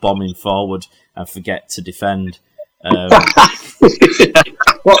to go bombing forward and forget to defend.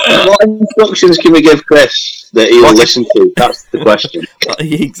 What instructions can we give Chris that he will listen to? That's the question.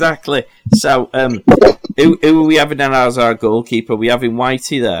 Exactly. So, who are we having as our goalkeeper? Are we having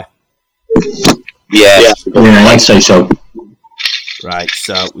Whitey there? Yeah, I'd say so. Right,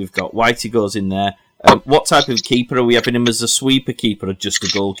 so we've got Whitey goes in there. What type of keeper are we having him as? A sweeper keeper or just a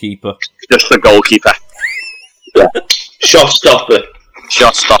goalkeeper? Just the goalkeeper. Yeah. Shot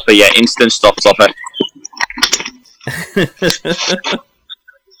stopper, yeah, instant stopper.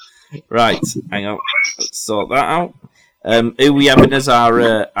 Right, hang on, let's sort that out. Who are we having as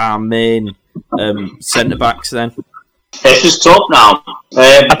our main centre backs then? This is tough now.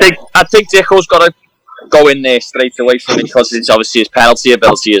 I think Dicko's got to go in there straight away from it, because it's obviously his penalty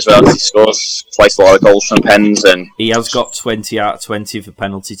ability as well. He scores quite a lot of goals from pens, and he has got 20 out of 20 for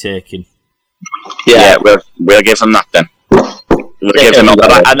penalty taking. Yeah, we'll give him that then. We'll give him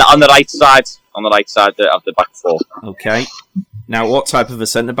on the right side of the back four. Okay. Now, what type of a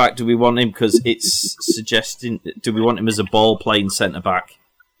centre back do we want him? Because it's suggesting, do we want him as a ball playing centre back?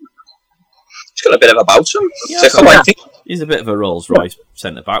 He's got a bit of about him. Yeah, he's a bit of a Rolls Royce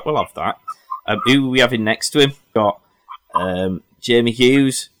centre back. We'll have that. Who are we having next to him? Got Jamie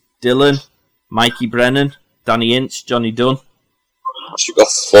Hughes, Dylan, Mikey Brennan, Danny Ince, Johnny Dunn. We've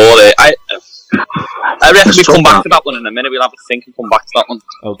got 4 there. I reckon we come back to that one in a minute. We'll have a think and come back to that one.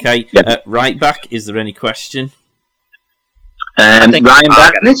 Okay. Right back, is there any question? Ryan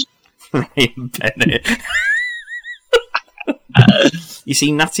Bennett. Ryan Bennett. You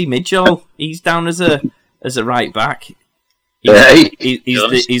see Natty Midgell, he's down as a right back. He's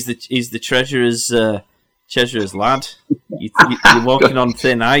the treasurer's lad. You're walking on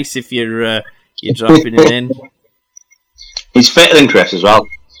thin ice if you're dropping him in. He's fitter than Chris as well.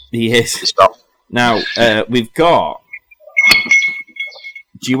 He is. Now we've got.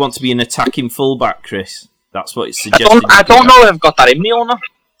 Do you want to be an attacking fullback, Chris? That's what it's suggesting. I don't know if I've got that in me or not.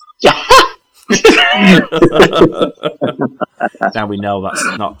 Yeah. Now we know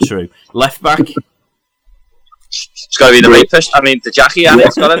that's not true. Left back. It's got to be the rapist. I mean, the Jackie,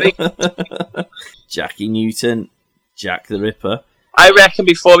 it's got to be. Jackie Newton, Jack the Ripper. I reckon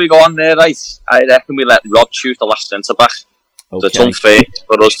before we go on there, right, I reckon we let Rod choose the last centre back. Okay. It's unfair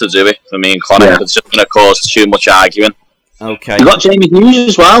for us to do it, for me and Connor. Yeah. It's just going to cause too much arguing. Okay. We've got Jamie Hughes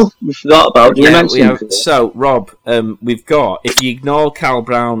as well. We forgot about him. So, Rob, we've got, if you ignore Cal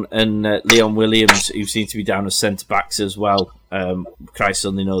Brown and Leon Williams, who seem to be down as centre backs as well, Christ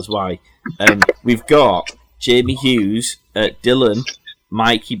only knows why, we've got Jamie Hughes, Dylan,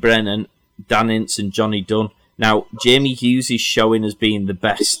 Mikey Brennan, Dan Ince and Johnny Dunn. Now, Jamie Hughes is showing as being the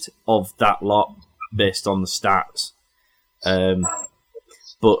best of that lot based on the stats.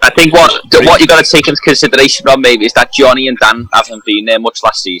 But I think what you've got to take into consideration, Rob, maybe, is that Johnny and Dan haven't been there much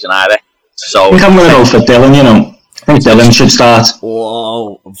last season either. So I think I'm going to go for Dylan, you know. I think Dylan should start.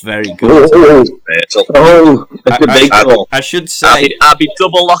 Whoa, very good. That's a big goal. I should say I'll be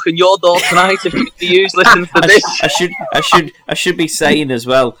double locking your door tonight if Hughes listens to this. I should be saying as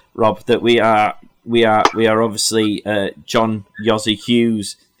well, Rob, that we are obviously John Yossi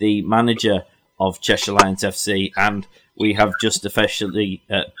Hughes, the manager of Cheshire Lions FC, and we have just officially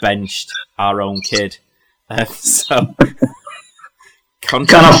benched our own kid. So can't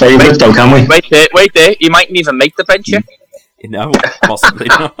have favourites though, can we? Wait there. You mightn't even make the bench yet. No, possibly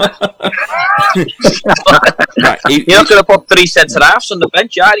not. Right, you're not going to put 3 centre halves on the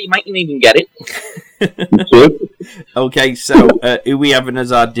bench, are you? You mightn't even get it. Okay, so who we having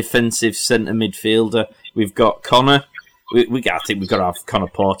as our defensive centre midfielder? We've got Connor. I think we've got to have Connor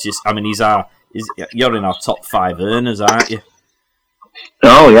Porteous. I mean, you're in our top 5 earners, aren't you?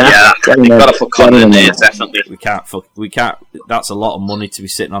 Oh yeah, you've got to put Connor in there, definitely. We can't. That's a lot of money to be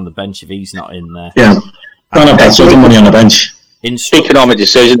sitting on the bench if he's not in there. Yeah, can't have that money on the bench. Economic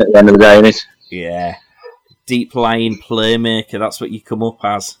decision at the end of the day, isn't it? Yeah, deep lying playmaker. That's what you come up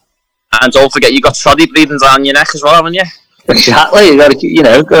as. And don't forget, you got Toddy bleeding down your neck as well, haven't you? Exactly. You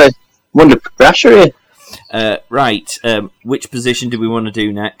got to, under pressure here. Right. Which position do we want to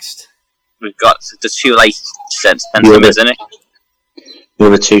do next? We've got the 2 late centre-mids, isn't it? The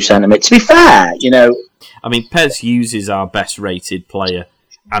other 2 centre-mids. To be fair, I mean, Pez Hughes is our best rated player,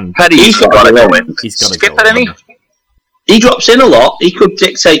 and he's got to go in. He's got to skip go it, in. He drops in a lot. He could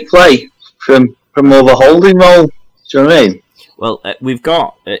dictate play from more of a holding role. Do you know what I mean? Well, we've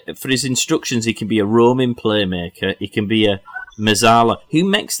got for his instructions, he can be a roaming playmaker. He can be a Mazzala. Who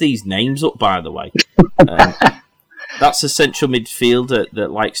makes these names up, by the way? That's a central midfielder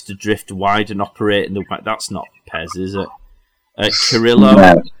that likes to drift wide and operate in the back. That's not Pez, is it? Carrillo,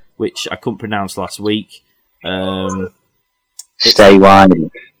 No. which I couldn't pronounce last week. Stay wide.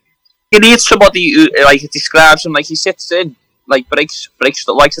 You need somebody who describes him like he sits in, breaks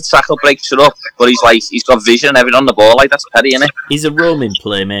likes to tackle, breaks it up, but he's got vision and everything on the ball. That's Perry, isn't it? He's a roaming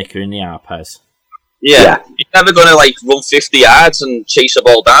playmaker in the Pez. Yeah. He's never gonna run 50 yards and chase a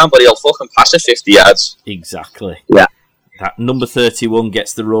ball down, but he'll fucking pass it 50 yards. Exactly. Yeah. That number 31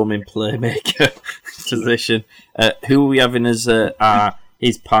 gets the roaming playmaker position. Who are we having as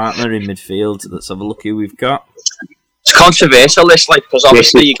his partner in midfield? Let's have a look who we've got. It's controversial, this, because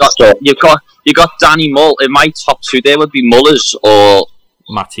obviously you got Danny Mull. In my top two, there would be Mullers or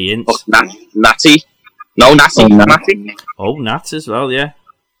Matty Ince. Natty. No, Natty. Natty. Oh, Nat as well, yeah.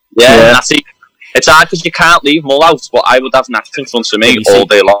 Yeah, Natty. It's hard because you can't leave Mull out, but I would have Nat in front of me all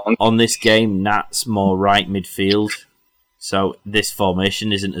day long. On this game, Nat's more right midfield, so this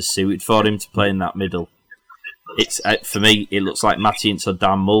formation isn't as suited for him to play in that middle. It's for me, it looks like Matty Ince or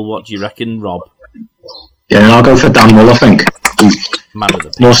Dan Mull. What do you reckon, Rob? Yeah, I'll go for Dan Mull, I think. Man of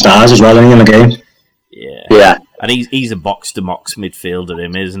the More stars as well in the game. Yeah. And he's a box-to-box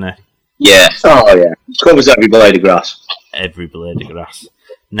midfielder, isn't he? Yeah. Oh, yeah. Covers every blade of grass. Every blade of grass.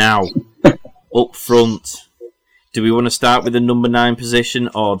 Now, up front, do we want to start with the number 9 position,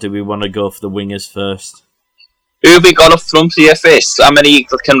 or do we want to go for the wingers first? Who have we got up front here first? How many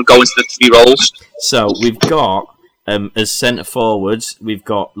can go into the 3 roles? So, we've got, as centre forwards, we've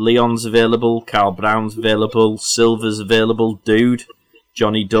got Leon's available, Carl Brown's available, Silver's available, Dude,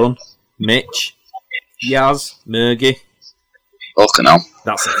 Johnny Dunn, Mitch, Yaz, Murgy. Fucking hell.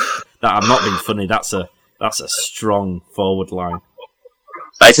 I'm not being funny, that's a strong forward line.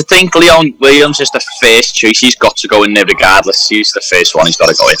 I think Leon Williams is the first choice. He's got to go in there regardless. He's the first one. He's got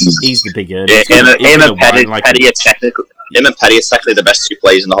to go in. He's the big earner. Him and Petty are technically the best 2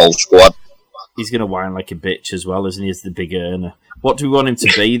 players in the whole squad. He's going to whine like a bitch as well, isn't he? As the big earner. What do we want him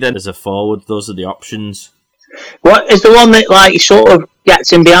to be then as a forward? Those are the options. What is the one that sort of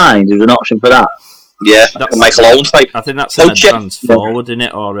gets in behind? Is an option for that? Yeah, that's Michael Owen type. I think that's an advanced forward, isn't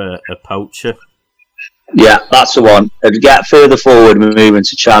it, or a poacher? Yeah, that's the one. If you get further forward, we move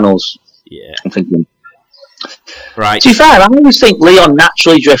into channels. Yeah, I'm thinking. Right. To be fair, I always think Leon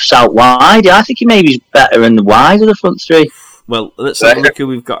naturally drifts out wide. I think he maybe is better in the wide of the front 3. Well, let's have a look who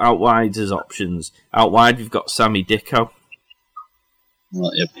we've got out wide as options. Out wide, we've got Sammy Dicko.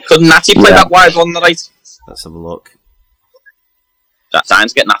 Could Natty play that wide on the right? Let's have a look. That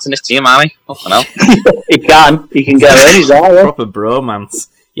time's getting Nat in his team, aren't he? Oh, no. He can get in. He's there, yeah. Proper bromance.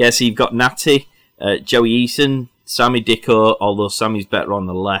 Yeah, so you've got Natty, Joey Eason, Sammy Dicko, although Sammy's better on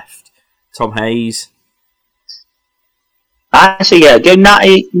the left. Tom Hayes. I say, yeah, go Nat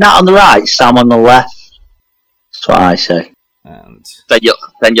on the right, Sam on the left. That's what I say. And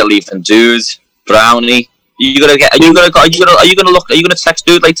then you're leaving Dude, Brownie. Are you gonna text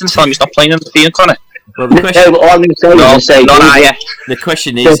Dude later and tell him he's not playing in the corner? Well, the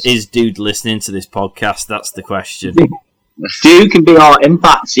question is Dude listening to this podcast? That's the question. Dude can be our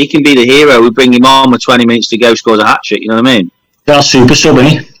impact. He can be the hero. We bring him on with 20 minutes to go, scores a hat trick. You know what I mean? That's super sub,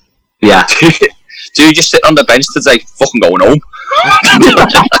 isn't he? Yeah. Dude just sit on the bench today, fucking going home.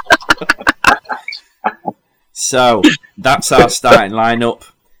 So that's our starting lineup.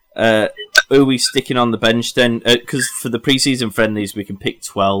 Who are we sticking on the bench then? Because for the pre-season friendlies, we can pick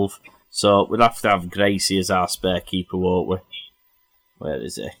 12. So we'll have to have Gracie as our spare keeper, won't we? Where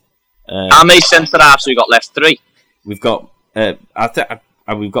is he? How many centre halves we got left? 3. We've got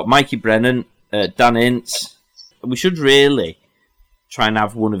we've got Mikey Brennan, Dan Ince. We should really try and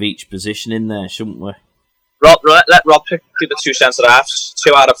have one of each position in there, shouldn't we? Let Rob pick the 2 centre halves,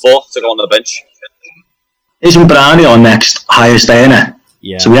 2 out of 4 to go on the bench. Isn't Brownie our next highest earner?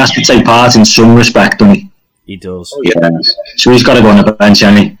 Yeah. So he has to take part in some respect, doesn't he? He does. Yeah. So he's got to go on the bench,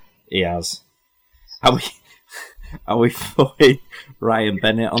 hasn't he? He has. Are we putting Ryan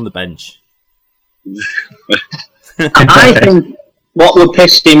Bennett on the bench? I think what would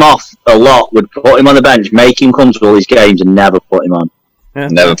piss him off a lot would put him on the bench, make him come to all his games and never put him on.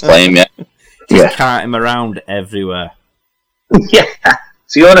 Never play him yet. Just cart him around everywhere. Yeah.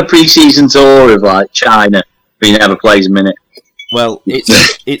 So you're on a pre-season tour of China, but he never plays a minute. Well,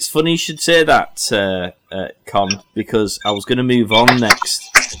 it's funny you should say that, Con, because I was going to move on next.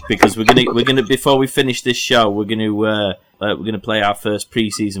 Because we're gonna before we finish this show, we're gonna play our first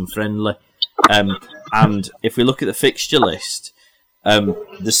pre-season friendly. And if we look at the fixture list,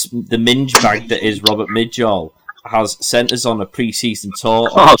 the minge bag that is Robert Midgall has sent us on a pre-season tour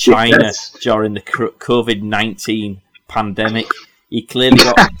of China during the COVID-19 pandemic. He clearly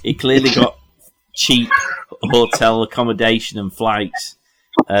got cheap hotel accommodation and flights.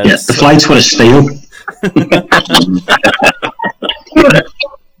 The flights were a steal.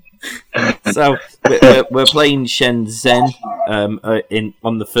 So we're playing Shenzhen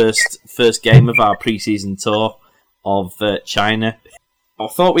on the first game of our pre-season tour of China. I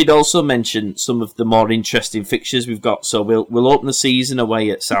thought we'd also mention some of the more interesting fixtures we've got. So we'll open the season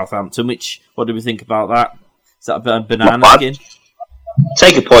away at Southampton. What do we think about that? Is that a banana skin?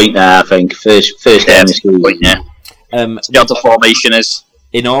 Take a point there, I think. First game of the season. See what the formation is.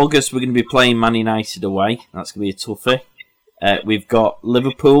 In August, we're going to be playing Man United away. That's going to be a toughie. We've got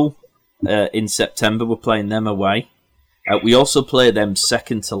Liverpool in September. We're playing them away. We also play them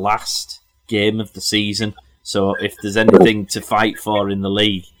second to last game of the season. So if there's anything to fight for in the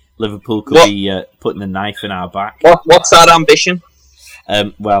league, Liverpool could be putting a knife in our back. What's our ambition?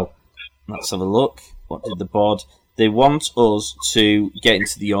 Well, let's have a look. What did the board... They want us to get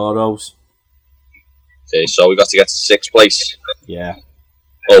into the Euros. Okay, so we've got to get to 6th place. Yeah.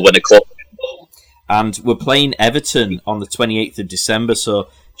 Or win a cup. And we're playing Everton on the 28th of December, so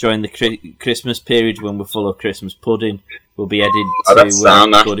during the Christmas period when we're full of Christmas pudding, we'll be headed to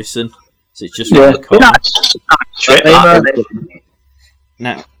Goodison. So it's just around the corner.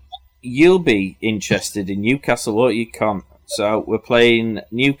 Now, you'll be interested in Newcastle, won't you, Con? So we're playing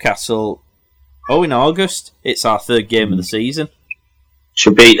Newcastle... in August. It's our third game of the season.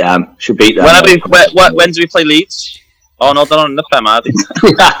 Should beat them. When do we play Leeds? Oh no, they're not in the Prem, are they?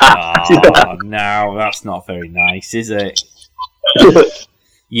 No, that's not very nice, is it?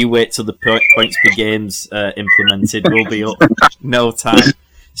 You wait till the points per game's implemented. We'll be up no time.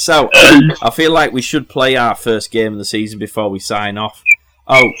 So, I feel like we should play our first game of the season before we sign off.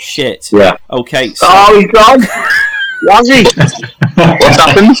 Oh, shit. Yeah. Okay. So... Oh, he's gone. Was he? What's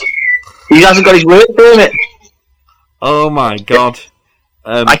happened? He hasn't got his work permit. Oh my god!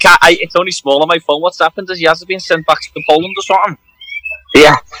 I can't. It's only small on my phone. What's happened is he hasn't been sent back to Poland or something.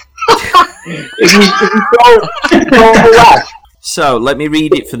 Yeah. So let me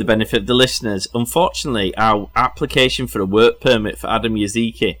read it for the benefit of the listeners. Unfortunately, our application for a work permit for Adam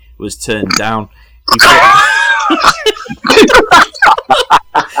Yaziki was turned down.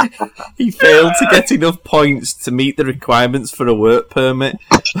 He failed to get enough points to meet the requirements for a work permit.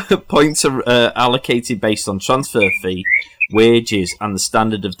 Points are allocated based on transfer fee, wages, and the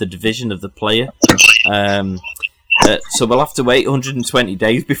standard of the division of the player. So we'll have to wait 120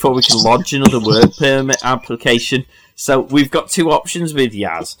 days before we can lodge another work permit application. So we've got two options with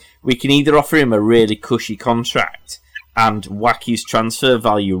Yaz. We can either offer him a really cushy contract and whack his transfer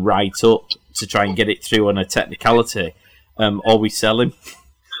value right up to try and get it through on a technicality, or we sell him.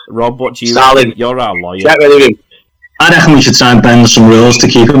 Rob, what do you think? You're our lawyer. I reckon we should try and bend some rules to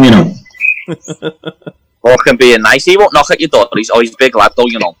keep him, you know. Or can be a nice. He won't knock at your door. He's big lad, though,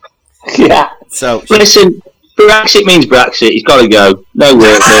 you know. Yeah. So listen, Brexit means Brexit. He's got to go. No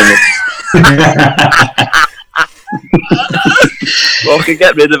work permit. Well, we can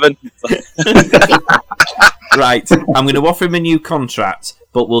get rid of him. Right, I'm going to offer him a new contract,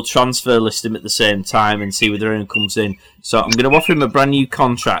 but we'll transfer list him at the same time and see whether anyone comes in. So I'm going to offer him a brand new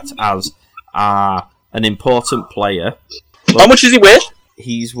contract as an important player. How much is he worth?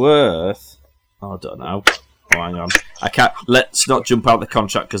 He's worth... I don't know. Oh, hang on. I can't... Let's not jump out the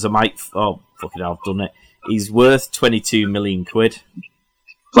contract because I might... Oh, fucking hell, I've done it. He's worth 22 million quid.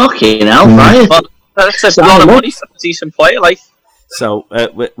 Fucking hell, right? That's a lot of money for a decent player, like. So,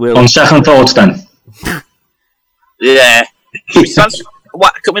 we'll... On second thoughts, then. Yeah.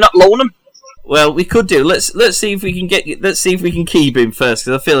 What? Can we not loan him? Well, we could do. Let's see if we can get. Let's see if we can keep him first,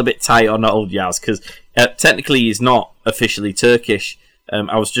 because I feel a bit tight on old Yaz, because technically he's not officially Turkish.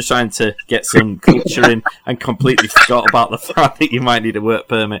 I was just trying to get some culture in and completely forgot about the fact that you might need a work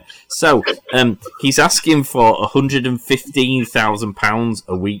permit. So he's asking for £115,000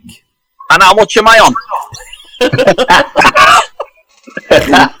 a week. And how much am I on?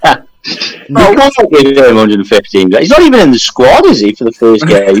 No, can't give him 115. He's not even in the squad, is he, for the first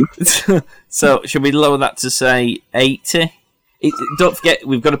game? So, should we lower that to, say, 80? Don't forget,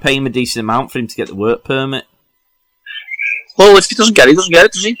 we've got to pay him a decent amount for him to get the work permit. Well, if he doesn't get it,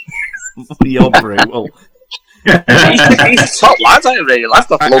 does he? You're brutal. He's a top lad, I really like. I've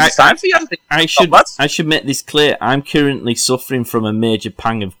got loads of time for you, I should make this clear. I'm currently suffering from a major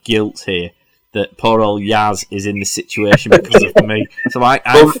pang of guilt here. That poor old Yaz is in this situation because of me. So Rob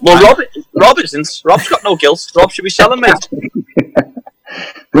isn't. Rob's got no guilt. Rob should be selling, mate.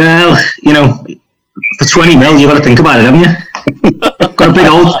 Well, you know, for 20 mil, you've got to think about it, haven't you? You've got a big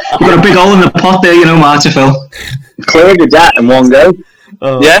hole in the pot there, you know, Mark, to fill. Clear the debt in one go.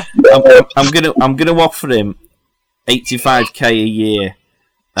 Yeah. I'm gonna offer him 85k a year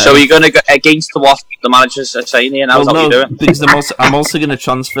So are you going to go against what the managers are saying here? How's that what you're doing? Because I'm also going to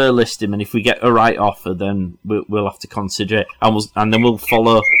transfer list him, and if we get a right offer, then we'll have to consider it, and then we'll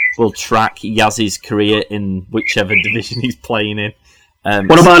track Yaz's career in whichever division he's playing in.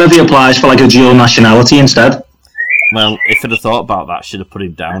 What about if he applies for like a dual nationality instead? Well, if I'd have thought about that, I should have put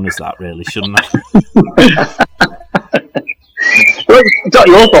him down as that, really, shouldn't I? Well, it's not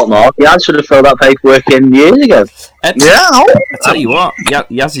your fault, Mark. You should have filled that paperwork in years ago. I tell you what,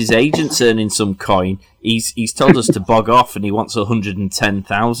 Yaz's agent's earning some coin. He's told us to bog off, and he wants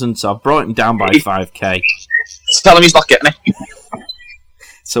 110,000. So I've brought him down by 5k. Tell him he's not getting it.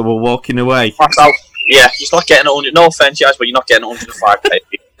 So we're walking away. Yeah, he's not getting 100. No offence, Yaz, but you're not getting 105k.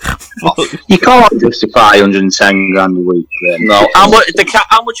 You can't justify 110 grand a week. Then. No. How much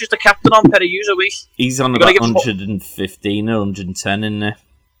is the captain on per user week? He's on about 115 or 110 in there.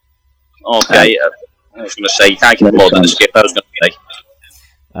 Okay, I was going to say you can't get more than the skip. I was going to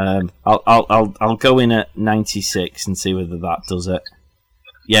say. I'll go in at 96 and see whether that does it.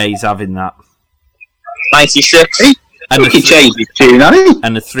 Yeah, he's having that. 96. And he changed his tune, hasn't he?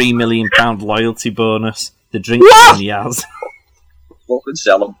 And a £3 million loyalty bonus. The drink he has. Fucking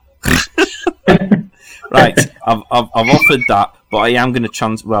sell him. Right, I've offered that, but I am going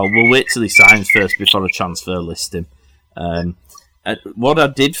to Well, we'll wait till he signs first before I transfer list him. What I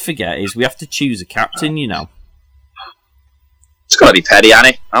did forget is we have to choose a captain. You know, it's got to be Petty,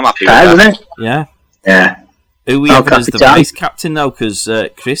 Annie. I'm happy with that. Isn't it? Yeah. Yeah. Who we having as the vice captain though? Because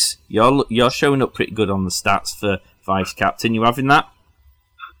Chris, you're showing up pretty good on the stats for vice captain. You having that?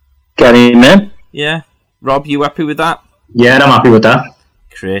 Get him in. Yeah. Rob, you happy with that? Yeah, I'm happy with that.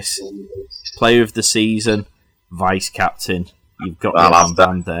 Chris, player of the season, vice captain. You've got the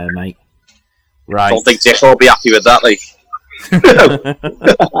armband there, mate. Right. I don't think Dick will be happy with that, like.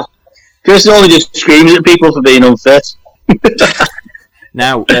 Chris only just screams at people for being unfit.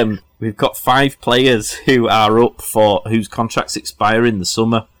 Now, we've got 5 players who are up for whose contracts expire in the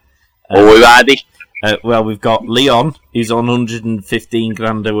summer. Who are they? Well, we've got Leon, who's on 115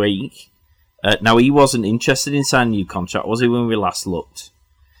 grand a week. Now, he wasn't interested in signing a new contract, was he, when we last looked?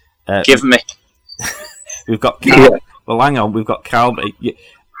 Give me. We've got Carl. Well, hang on, we've got Carl.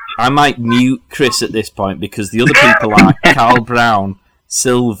 I might mute Chris at this point because the other people are Carl Brown,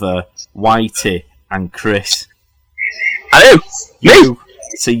 Silver, Whitey, and Chris. I do.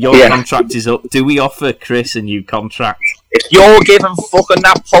 So your contract is up. Do we offer Chris a new contract? If you're giving fucking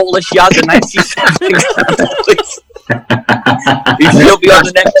that Polish Yaz a 97, he'll be on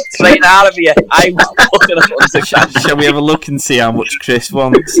the next train out of here. I'm fucking up. Shall we have a look and see how much Chris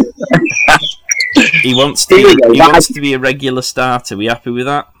wants? He wants to be a regular starter. Are we happy with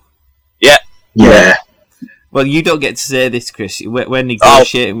that? Yeah. Yeah. Well, you don't get to say this, Chris. We're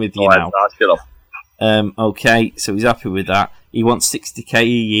negotiating with you now. Okay, so he's happy with that. He wants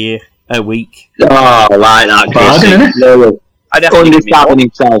 60k a week. Oh, I like that, Chris. No, understanding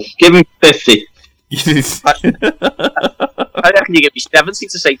himself. Give him 50. I reckon you give me 70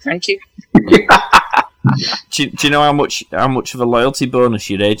 to say thank you. Do you know how much of a loyalty bonus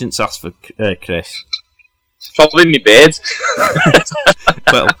your agents asked for, Chris? Probably my beard.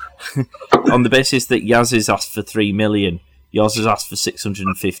 Well, on the basis that Yaz has asked for 3 million, yours has asked for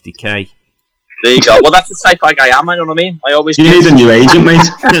 650k. There you go. Well, that's the type of guy I am. You know what I mean? I always. You need a new agent, mate.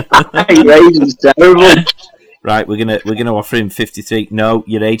 Your agent's terrible. Right, we're gonna offer him 53. No,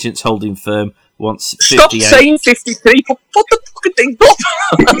 your agent's holding firm. Wants 58. Stop saying 53. Put the fucking thing up.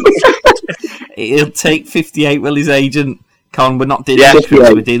 He'll take 58. Will his agent? Con, we're not dealing with Chris.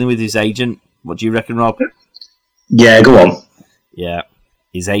 We're dealing with his agent. What do you reckon, Rob? Yeah, go on. Yeah,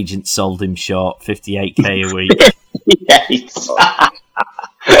 his agent sold him short. 58k a week. Yes.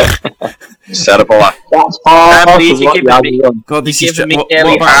 Set up a lot. That's hard. God, this is what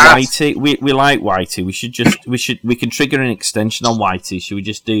about Whitey? We like Whitey. We can trigger an extension on Whitey. Should we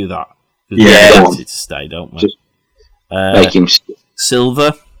just do that? Yeah, we want it to stay, don't we? Just make him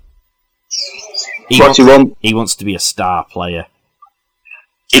Silver. He wants to be a star player.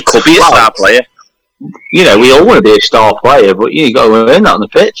 He could be a star player. You know, we all want to be a star player, but you got to earn that on the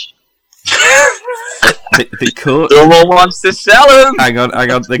pitch. The coach. Someone wants to sell him. Hang on.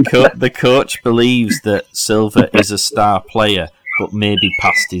 The coach believes that Silver is a star player, but maybe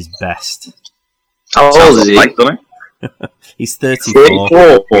past his best. How old is he? He's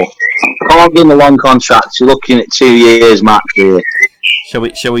 34. Can't give him a long contract. You're looking at 2 years max here.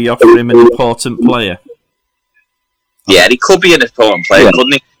 Shall we offer him an important player? Yeah, he could be an important player,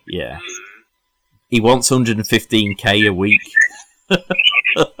 couldn't he? Yeah. He wants 115k a week. A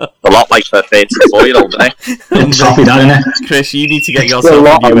lot like for a 34-year-old, eh? Copy that, innit? Chris, you need to get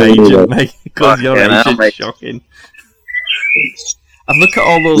yourself a new agent, mate, because your agent's shocking. And look at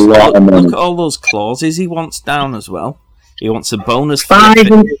all those clauses he wants down as well. He wants a bonus for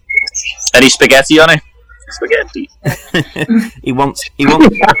any spaghetti on it. Spaghetti. he wants.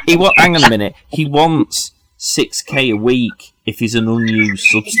 Hang on a minute. He wants 6k a week if he's an unused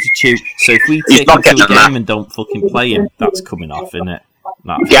substitute. So if we take him to a game and don't fucking play him, that's coming off, isn't it?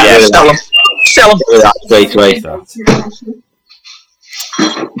 Sell him. Straight away.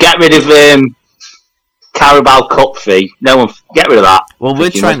 Get rid of Carabao Cup fee. No one, get rid of that. Well, we're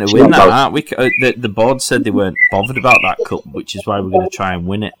trying to win that, aren't we? The board said they weren't bothered about that cup, which is why we're going to try and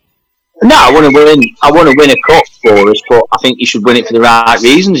win it. No, I want to win a cup for us, but I think you should win it for the right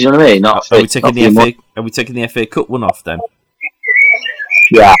reasons. You know what I mean? Are we taking the FA Cup one off then?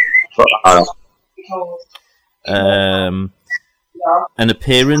 Yeah. An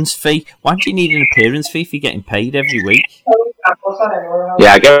appearance fee. Why do you need an appearance fee if you're getting paid every week?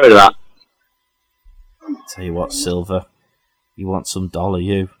 Yeah, get rid of that. Tell you what, Silver, you want some dollar,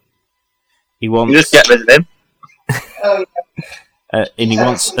 you. He wants. You just get rid of him. And he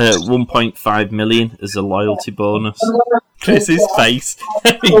wants 1.5 million as a loyalty bonus. Chris's face.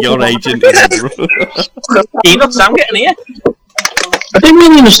 Your agent is I'm getting here. I didn't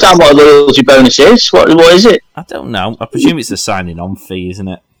really understand what a loyalty bonus is. What is it? I don't know. I presume it's a signing on fee, isn't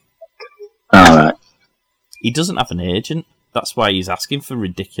it? Alright. He doesn't have an agent. That's why he's asking for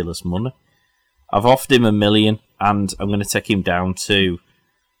ridiculous money. I've offered him $1 million, and I'm going to take him down to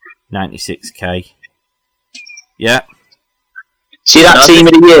 96k. Yeah. See that team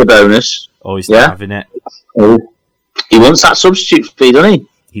of the year bonus? Oh, he's not having it. Oh. He wants that substitute fee, doesn't he?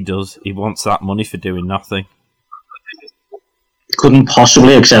 He does. He wants that money for doing nothing. Couldn't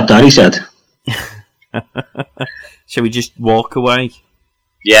possibly accept that, he said. Shall we just walk away?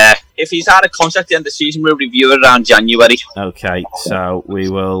 Yeah. If he's had a contract at the end of the season, we'll review it around January. Okay, so we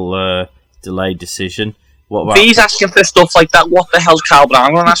will delay decision. What about... If he's asking for stuff like that, what the hell's Carl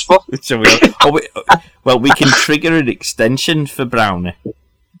Brown going to ask for? Well, we can trigger an extension for Brownie.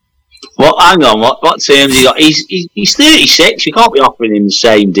 What? Hang on. What terms he got? He's 36. You can't be offering him the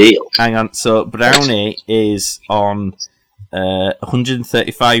same deal. Hang on. So Brownie is on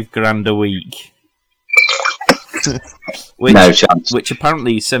 135 grand a week. No chance. Which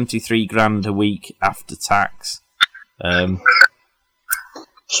apparently is 73 grand a week after tax. Some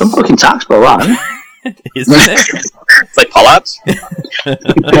fucking tax bill, that, isn't it? Isn't it? It's like Pollard's.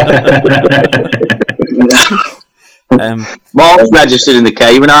 Mark's registered in the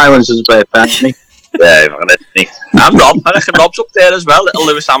Cayman Islands as a player penny. Yeah, I'm Rob. I reckon Rob's up there as well. Little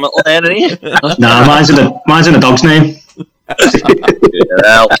Lewis Hamilton there, isn't he? Nah, mine's in the dog's name.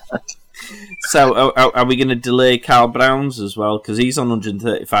 So, are we going to delay Carl Brown's as well? Because he's on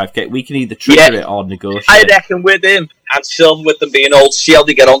 135k. We can either trigger it or negotiate. I reckon with him and Silver with them being old, see how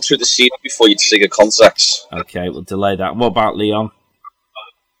they get on through the season before you trigger contracts. Okay, we'll delay that. What about Leon?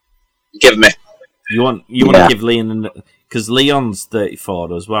 Give me. You want to give Leon, because Leon's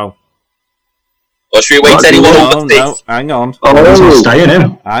 34 as well. Or should we wait anyone? No, hang on.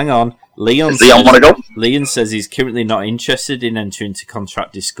 Hang on. Leon says he's currently not interested in entering into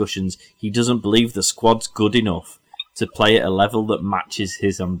contract discussions. He doesn't believe the squad's good enough to play at a level that matches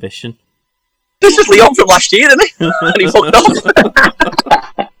his ambition. This is Leon from last year, isn't he? And he fucked off.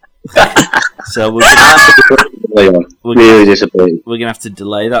 So we're gonna have to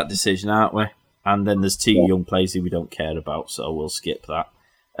delay that decision, aren't we? And then there's two young players who we don't care about, so we'll skip that.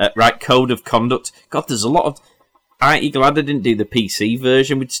 Right, code of conduct. God, there's a lot of... Aren't you glad I didn't do the PC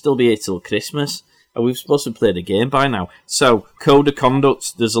version? We'd still be here till Christmas. And we've supposed to play the game by now. So, code of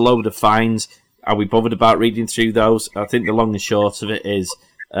conduct, there's a load of fines. Are we bothered about reading through those? I think the long and short of it is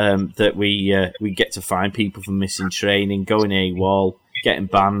that we get to fine people for missing training, going AWOL, getting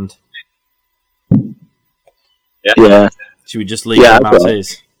banned. Yeah. Should we just leave them as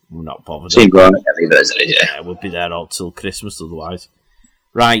is? We're not bothered. Yeah, we'll be there all till Christmas otherwise.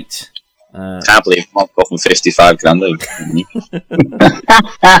 Right. Can't believe I'm not from 55 grand.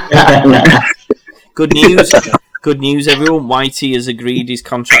 Good news. Good news, everyone. Whitey has agreed his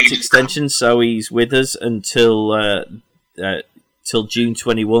contract extension, so he's with us until June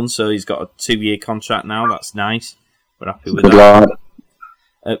 21. So he's got a 2-year contract now. That's nice. We're happy with that.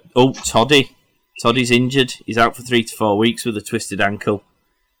 Toddy's injured. He's out for 3 to 4 weeks with a twisted ankle.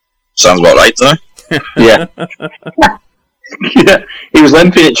 Sounds about right, doesn't it? Yeah. Yeah, he was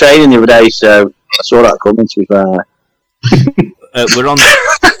limping at training the other day, so I saw that coming, to be fair. We're on.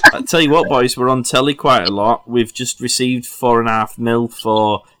 I tell you what, boys, we're on telly quite a lot. We've just received $4.5 million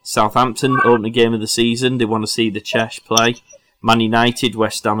for Southampton, opening game of the season. They want to see the Chesh play. Man United,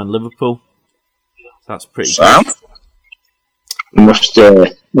 West Ham, and Liverpool. That's pretty good. Must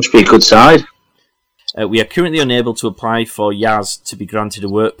be a good side. We are currently unable to apply for Yaz to be granted a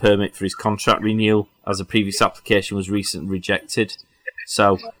work permit for his contract renewal, as a previous application was recently rejected.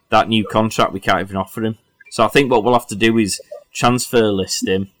 So that new contract we can't even offer him. So I think what we'll have to do is transfer list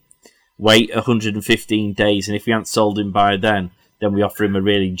him, wait 115 days, and if we haven't sold him by then we offer him a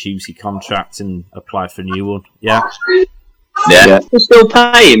really juicy contract and apply for a new one. Yeah? Yeah. We're still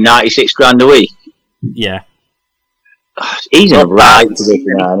pay him 96 grand a week. Yeah. He's in a right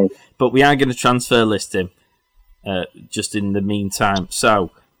position, aren't he? But we are going to transfer list him just in the meantime. So,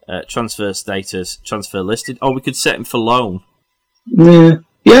 transfer status, transfer listed. Oh, we could set him for loan. Yeah.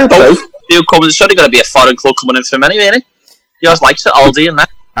 Yeah, both. There's only going to be a foreign club coming in for him anyway, innit? He always likes it, Aldi and that.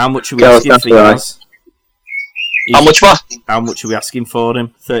 How much are we asking for Yaz? How much what? How much are we asking for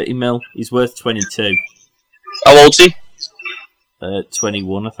him? 30 mil. He's worth 22. How old's he?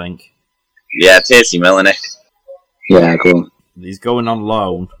 21, I think. Yeah, 30 mil, innit? Yeah, go on. He's going on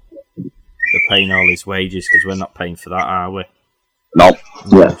loan. They're paying all his wages because we're not paying for that, are we? No.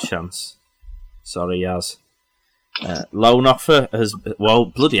 No chance. Sorry, Yaz. Loan offer has... Well,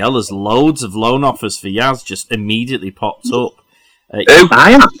 bloody hell, there's loads of loan offers for Yaz just immediately popped up. Who?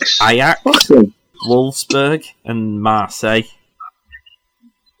 Ajax? Wolfsburg and Marseille.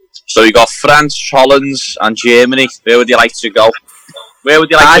 So you got France, Holland and Germany. Where would you like to go? Where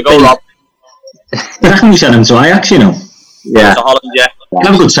would you like to go, Rob? I can send him to Ajax, you know. Yeah. To Holland, yeah. He'll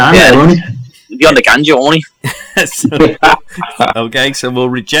have a good time there, won't he? He'll be on the ganja, won't he? Okay, so we'll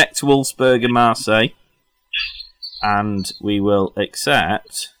reject Wolfsburg and Marseille. And we will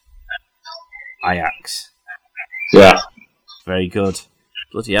accept Ajax. Yeah. Very good.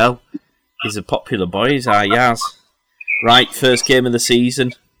 Bloody hell. He's a popular boy, is Yaz. Right, first game of the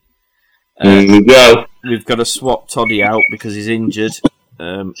season. Here we go. We've got to swap Toddy out because he's injured.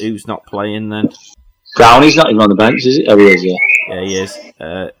 Who's not playing then? Brownie's not even on the bench, is it? Oh, he is, yeah. Yeah, he is.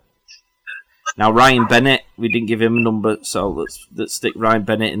 Now, Ryan Bennett, we didn't give him a number, so let's stick Ryan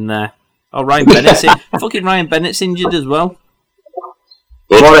Bennett in there. Oh, Ryan Bennett's fucking Ryan Bennett's injured as well.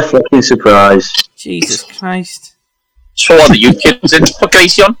 What a fucking surprise. Jesus Christ. So what are the youth kids in? Put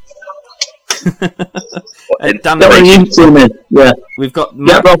Gracie on. Yeah. We've got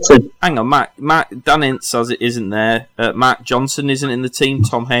Matt Robson. Hang on, Matt Dan Ince says it isn't there. Matt Johnson isn't in the team.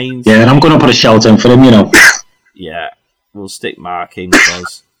 Tom Haynes. Yeah, and I'm going to put a shout in for him, you know. Yeah, we'll stick Mark in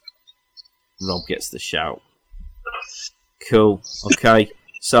because Rob gets the shout. Cool. Okay,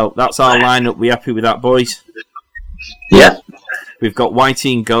 so that's our lineup. We happy with that, boys? Yeah. We've got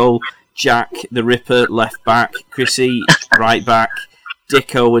Whitey in goal, Jack the Ripper left back, Chrissy right back,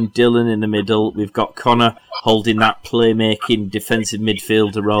 Dicko and Dylan in the middle. We've got Connor holding that playmaking defensive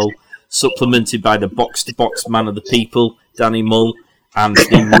midfielder role, supplemented by the box-to-box man of the people, Danny Mull, and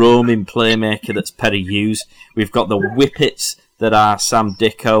the roaming playmaker that's Perry Hughes. We've got the whippets that are Sam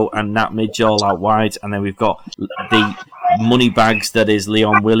Dicko and Nat Midge all out wide, and then we've got the money bags that is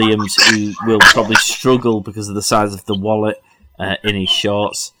Leon Williams, who will probably struggle because of the size of the wallet in his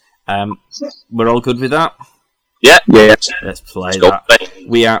shorts. We're all good with that? Yeah. Let's play that.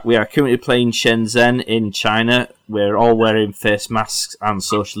 We are currently playing Shenzhen in China. We're all wearing face masks and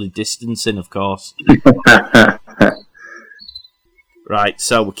socially distancing, of course. Right,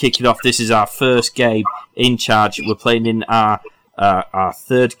 so we're kicking off. This is our first game in charge. We're playing in our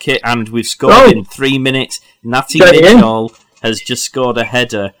third kit, and we've scored in 3 minutes. Natty Mitchell has just scored a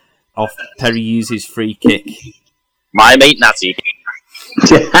header off Perry Hughes' free kick. My mate Natty.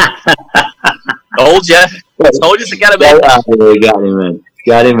 Told you to get him in.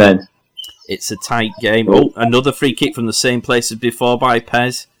 Get him in. It's a tight game. Oh, another free kick from the same place as before by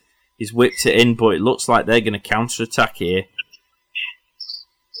Pez. He's whipped it in, but it looks like they're going to counter-attack here.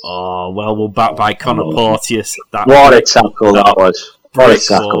 Oh, well, we're back by Connor Porteous. What a tackle that was. What a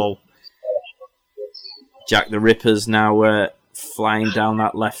tackle. Jack the Ripper's now flying down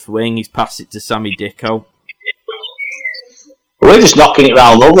that left wing. He's passed it to Sammy Dicko. We're just knocking it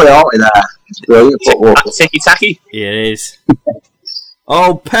round lovely, aren't we, there? It's brilliant football. Ticky-tacky. It is.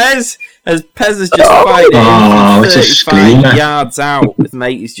 Oh, Pez has just fired it 35 yards out. His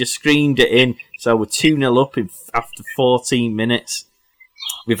mate has just screamed it in. So we're 2-0 up after 14 minutes.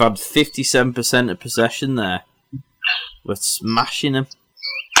 We've had 57% of possession there. We're smashing them.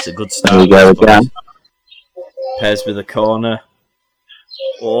 It's a good start. There we go again. Pez with a corner.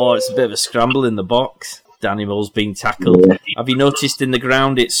 Oh, it's a bit of a scramble in the box. Danny Mull's been tackled. Yeah. Have you noticed in the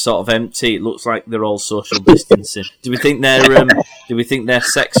ground it's sort of empty? It looks like they're all social distancing. Do we think they're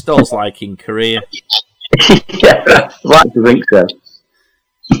sex dolls like in Korea? Yeah, I'd like to think so.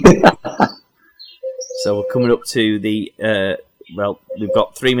 So we're coming up to the we've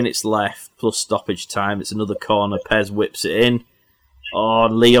got 3 minutes left plus stoppage time. It's another corner. Pez whips it in. Oh,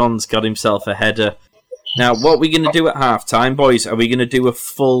 Leon's got himself a header. Now, what are we going to do at half-time, boys? Are we going to do a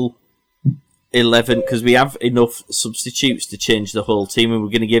full 11? Because we have enough substitutes to change the whole team, and we're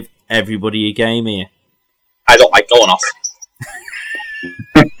going to give everybody a game here. I don't like going off.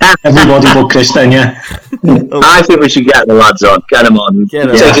 Everybody but Chris then, yeah. I think we should get the lads on. Get them on. Get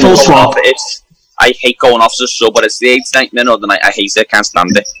 'em. Take Yeah, full it swap. I hate going off as a sub, but it's the 89th minute of the night. I hate it. Can't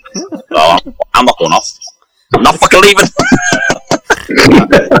stand it. So I'm not going off. I'm not fucking leaving.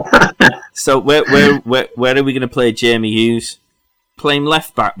 So where are we going to play Jamie Hughes? Play him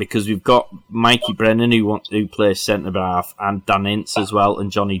left back because we've got Mikey Brennan who plays centre half, and Dan Ince as well,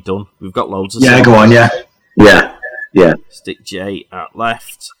 and Johnny Dunn. We've got loads of. Yeah, go on, yeah. Yeah. Stick Jay at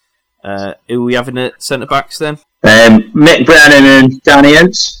left. Who are we having at centre backs then? Mick Brennan and Danny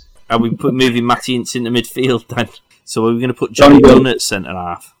Ince. Are we moving Matty Ince into midfield then? So are we going to put Johnny Dunn at centre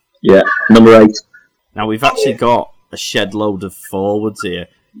half? Yeah, number 8. Now we've actually got a shed load of forwards here.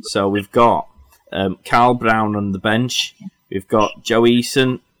 So we've got Carl Brown on the bench. We've got Joe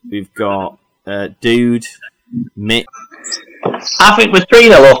Eason. We've got Dude, Mick. I think we're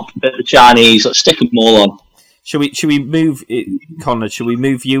 3-0 up at the Chinese. Let's stick them all on. Should we move it, Connor? Should we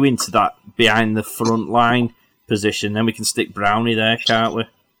move you into that behind the front line position? Then we can stick Brownie there, can't we?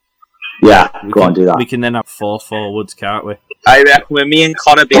 Yeah, go on, do that. We can then have 4 forwards, can't we? I reckon with me and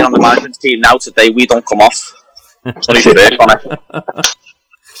Connor being on the management team now today, we don't come off. What do you say, Connor?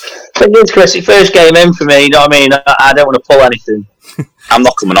 Thing is, Chris, the first game in for me, you know what I mean? I don't want to pull anything. I'm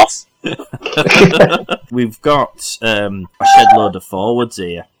not coming off. We've got a shed load of forwards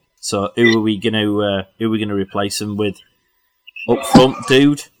here. So who are we gonna replace them with? Up front,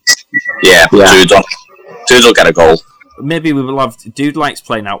 Dude. Yeah. Dude will get a goal. Maybe we will have. Dude likes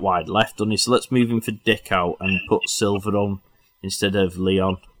playing out wide left, doesn't he? So let's move him for Dick out and put Silver on instead of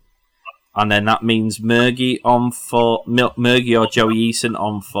Leon. And then that means Murgy or Joey Eason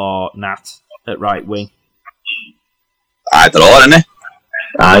on for Nat at right wing. I don't know, isn't it?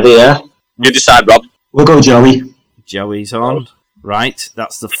 Yeah. You decide, Rob. We'll go Joey. Joey's on. Right,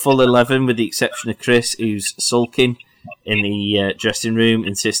 that's the full 11 with the exception of Chris, who's sulking in the dressing room,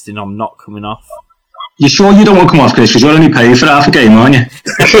 insisting on not coming off. You sure you don't want to come off, Chris? Because you're only paid for half a game, aren't you?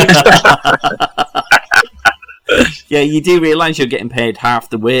 Yeah, you do realise you're getting paid half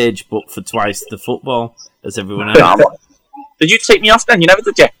the wage, but for twice the football as everyone else. Did you take me off then? You never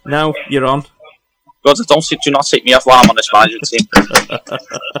did, you? No, you're on. God, do not take me off while I'm on this management team.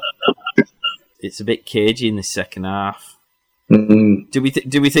 It's a bit cagey in the second half. Mm-hmm. Do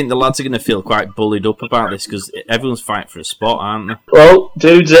we think the lads are going to feel quite bullied up about this? Because everyone's fighting for a spot, aren't they? Well,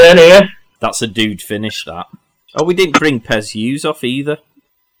 Dude's in here. That's a Dude finish, that. Oh, we didn't bring Pez Hughes off either.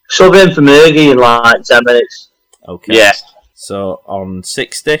 Sub in for Murgy in like 10 minutes. Okay. Yeah. So, on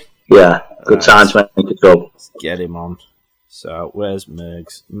 60? Yeah, good time to make a sub. Let's get him on. So, where's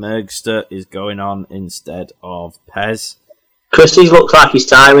Mergs? Mergster is going on instead of Pez. Christie's looks like he's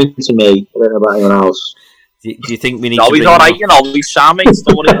tiring to me. I don't know about anyone else. Do you think we need No, to he's alright, you know, he's Sam, mate.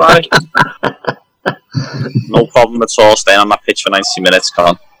 Don't worry about it. No problem at all staying on that pitch for 90 minutes,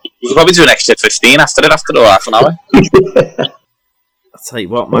 Con. You could probably do an extra 15 after half an hour. I'll tell you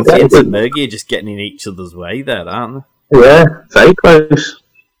what, Matty and Mergy are just getting in each other's way there, aren't they? Yeah, very close. I'll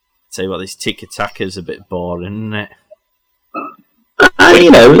tell you what, this tiki-taka is a bit boring, isn't it? You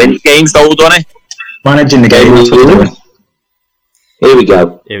know, Win games though, don't it? Managing the game. That's what we're doing. Here we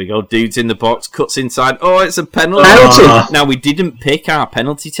go. Here we go, Dude's in the box, cuts inside. Oh, it's a penalty. Now, we didn't pick our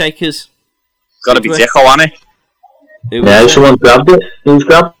penalty takers. Gotta be Dicko, hasn't it? Yeah, someone grabbed it. Who's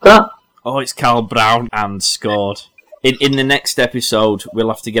grabbed that? Oh, it's Carl Brown and scored. In the next episode, we'll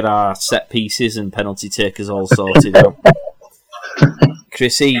have to get our set pieces and penalty takers all sorted out.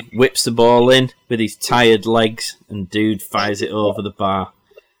 Chrissy whips the ball in with his tired legs, and Dude fires it over the bar.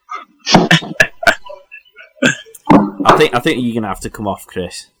 I think you're gonna have to come off,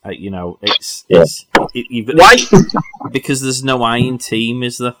 Chris. You've got, why? Because there's no iron team,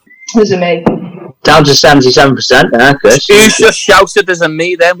 is there? Was it me? Down to 77% now, Chris. You just shouted there's a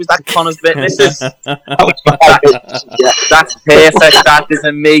me then. Was that Connor's witnesses? That's perfect. That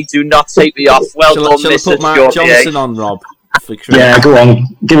isn't me. Do not take me off. Well done, Shall I Mrs. put Mark Johnson on, Rob? For Chris? Yeah, go on.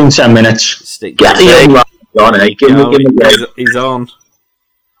 Give him 10 minutes. Stick Get the young lad on, eh? Give him a he's on.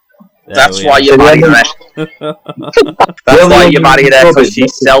 That's why you married her. That's why you married her, because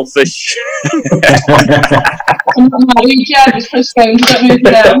she's selfish. I'm not married yet, just postponed, don't move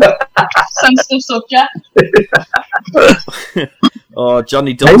down. Sensitive subject. Oh,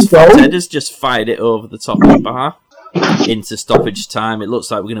 Johnny Dunn's head has just fired it over the top of the bar into stoppage time. It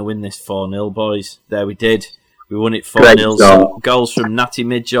looks like we're going to win this 4-0, boys. There we did. We won it 4-0. So goals from Natty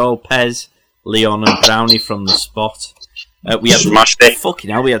Midjol, Pez, Leon and Brownie from the spot. We had Smashed it. fucking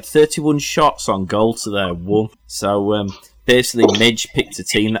hell. We had 31 shots on goal to their 1. So basically, Midge picked a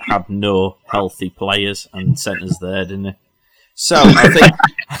team that had no healthy players and sent us there, didn't he? So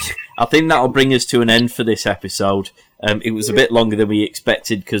I think that'll bring us to an end for this episode. It was a bit longer than we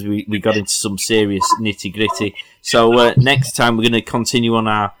expected because we got into some serious nitty gritty. So next time we're going to continue on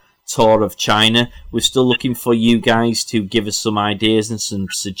our tour of China. We're still looking for you guys to give us some ideas and some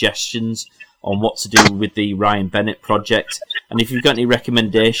suggestions on what to do with the Ryan Bennett project. And if you've got any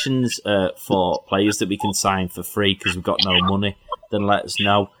recommendations for players that we can sign for free because we've got no money, then let us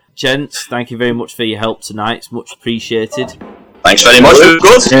know. Gents, thank you very much for your help tonight. It's much appreciated. Thanks very much. It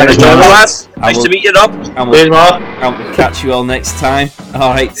was good. Nice to meet you, Rob. And we'll catch you all next time.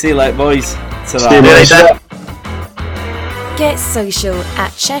 All right, see you later, boys. See you later. Get social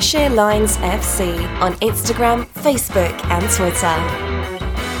at Cheshire Lions FC on Instagram, Facebook and Twitter.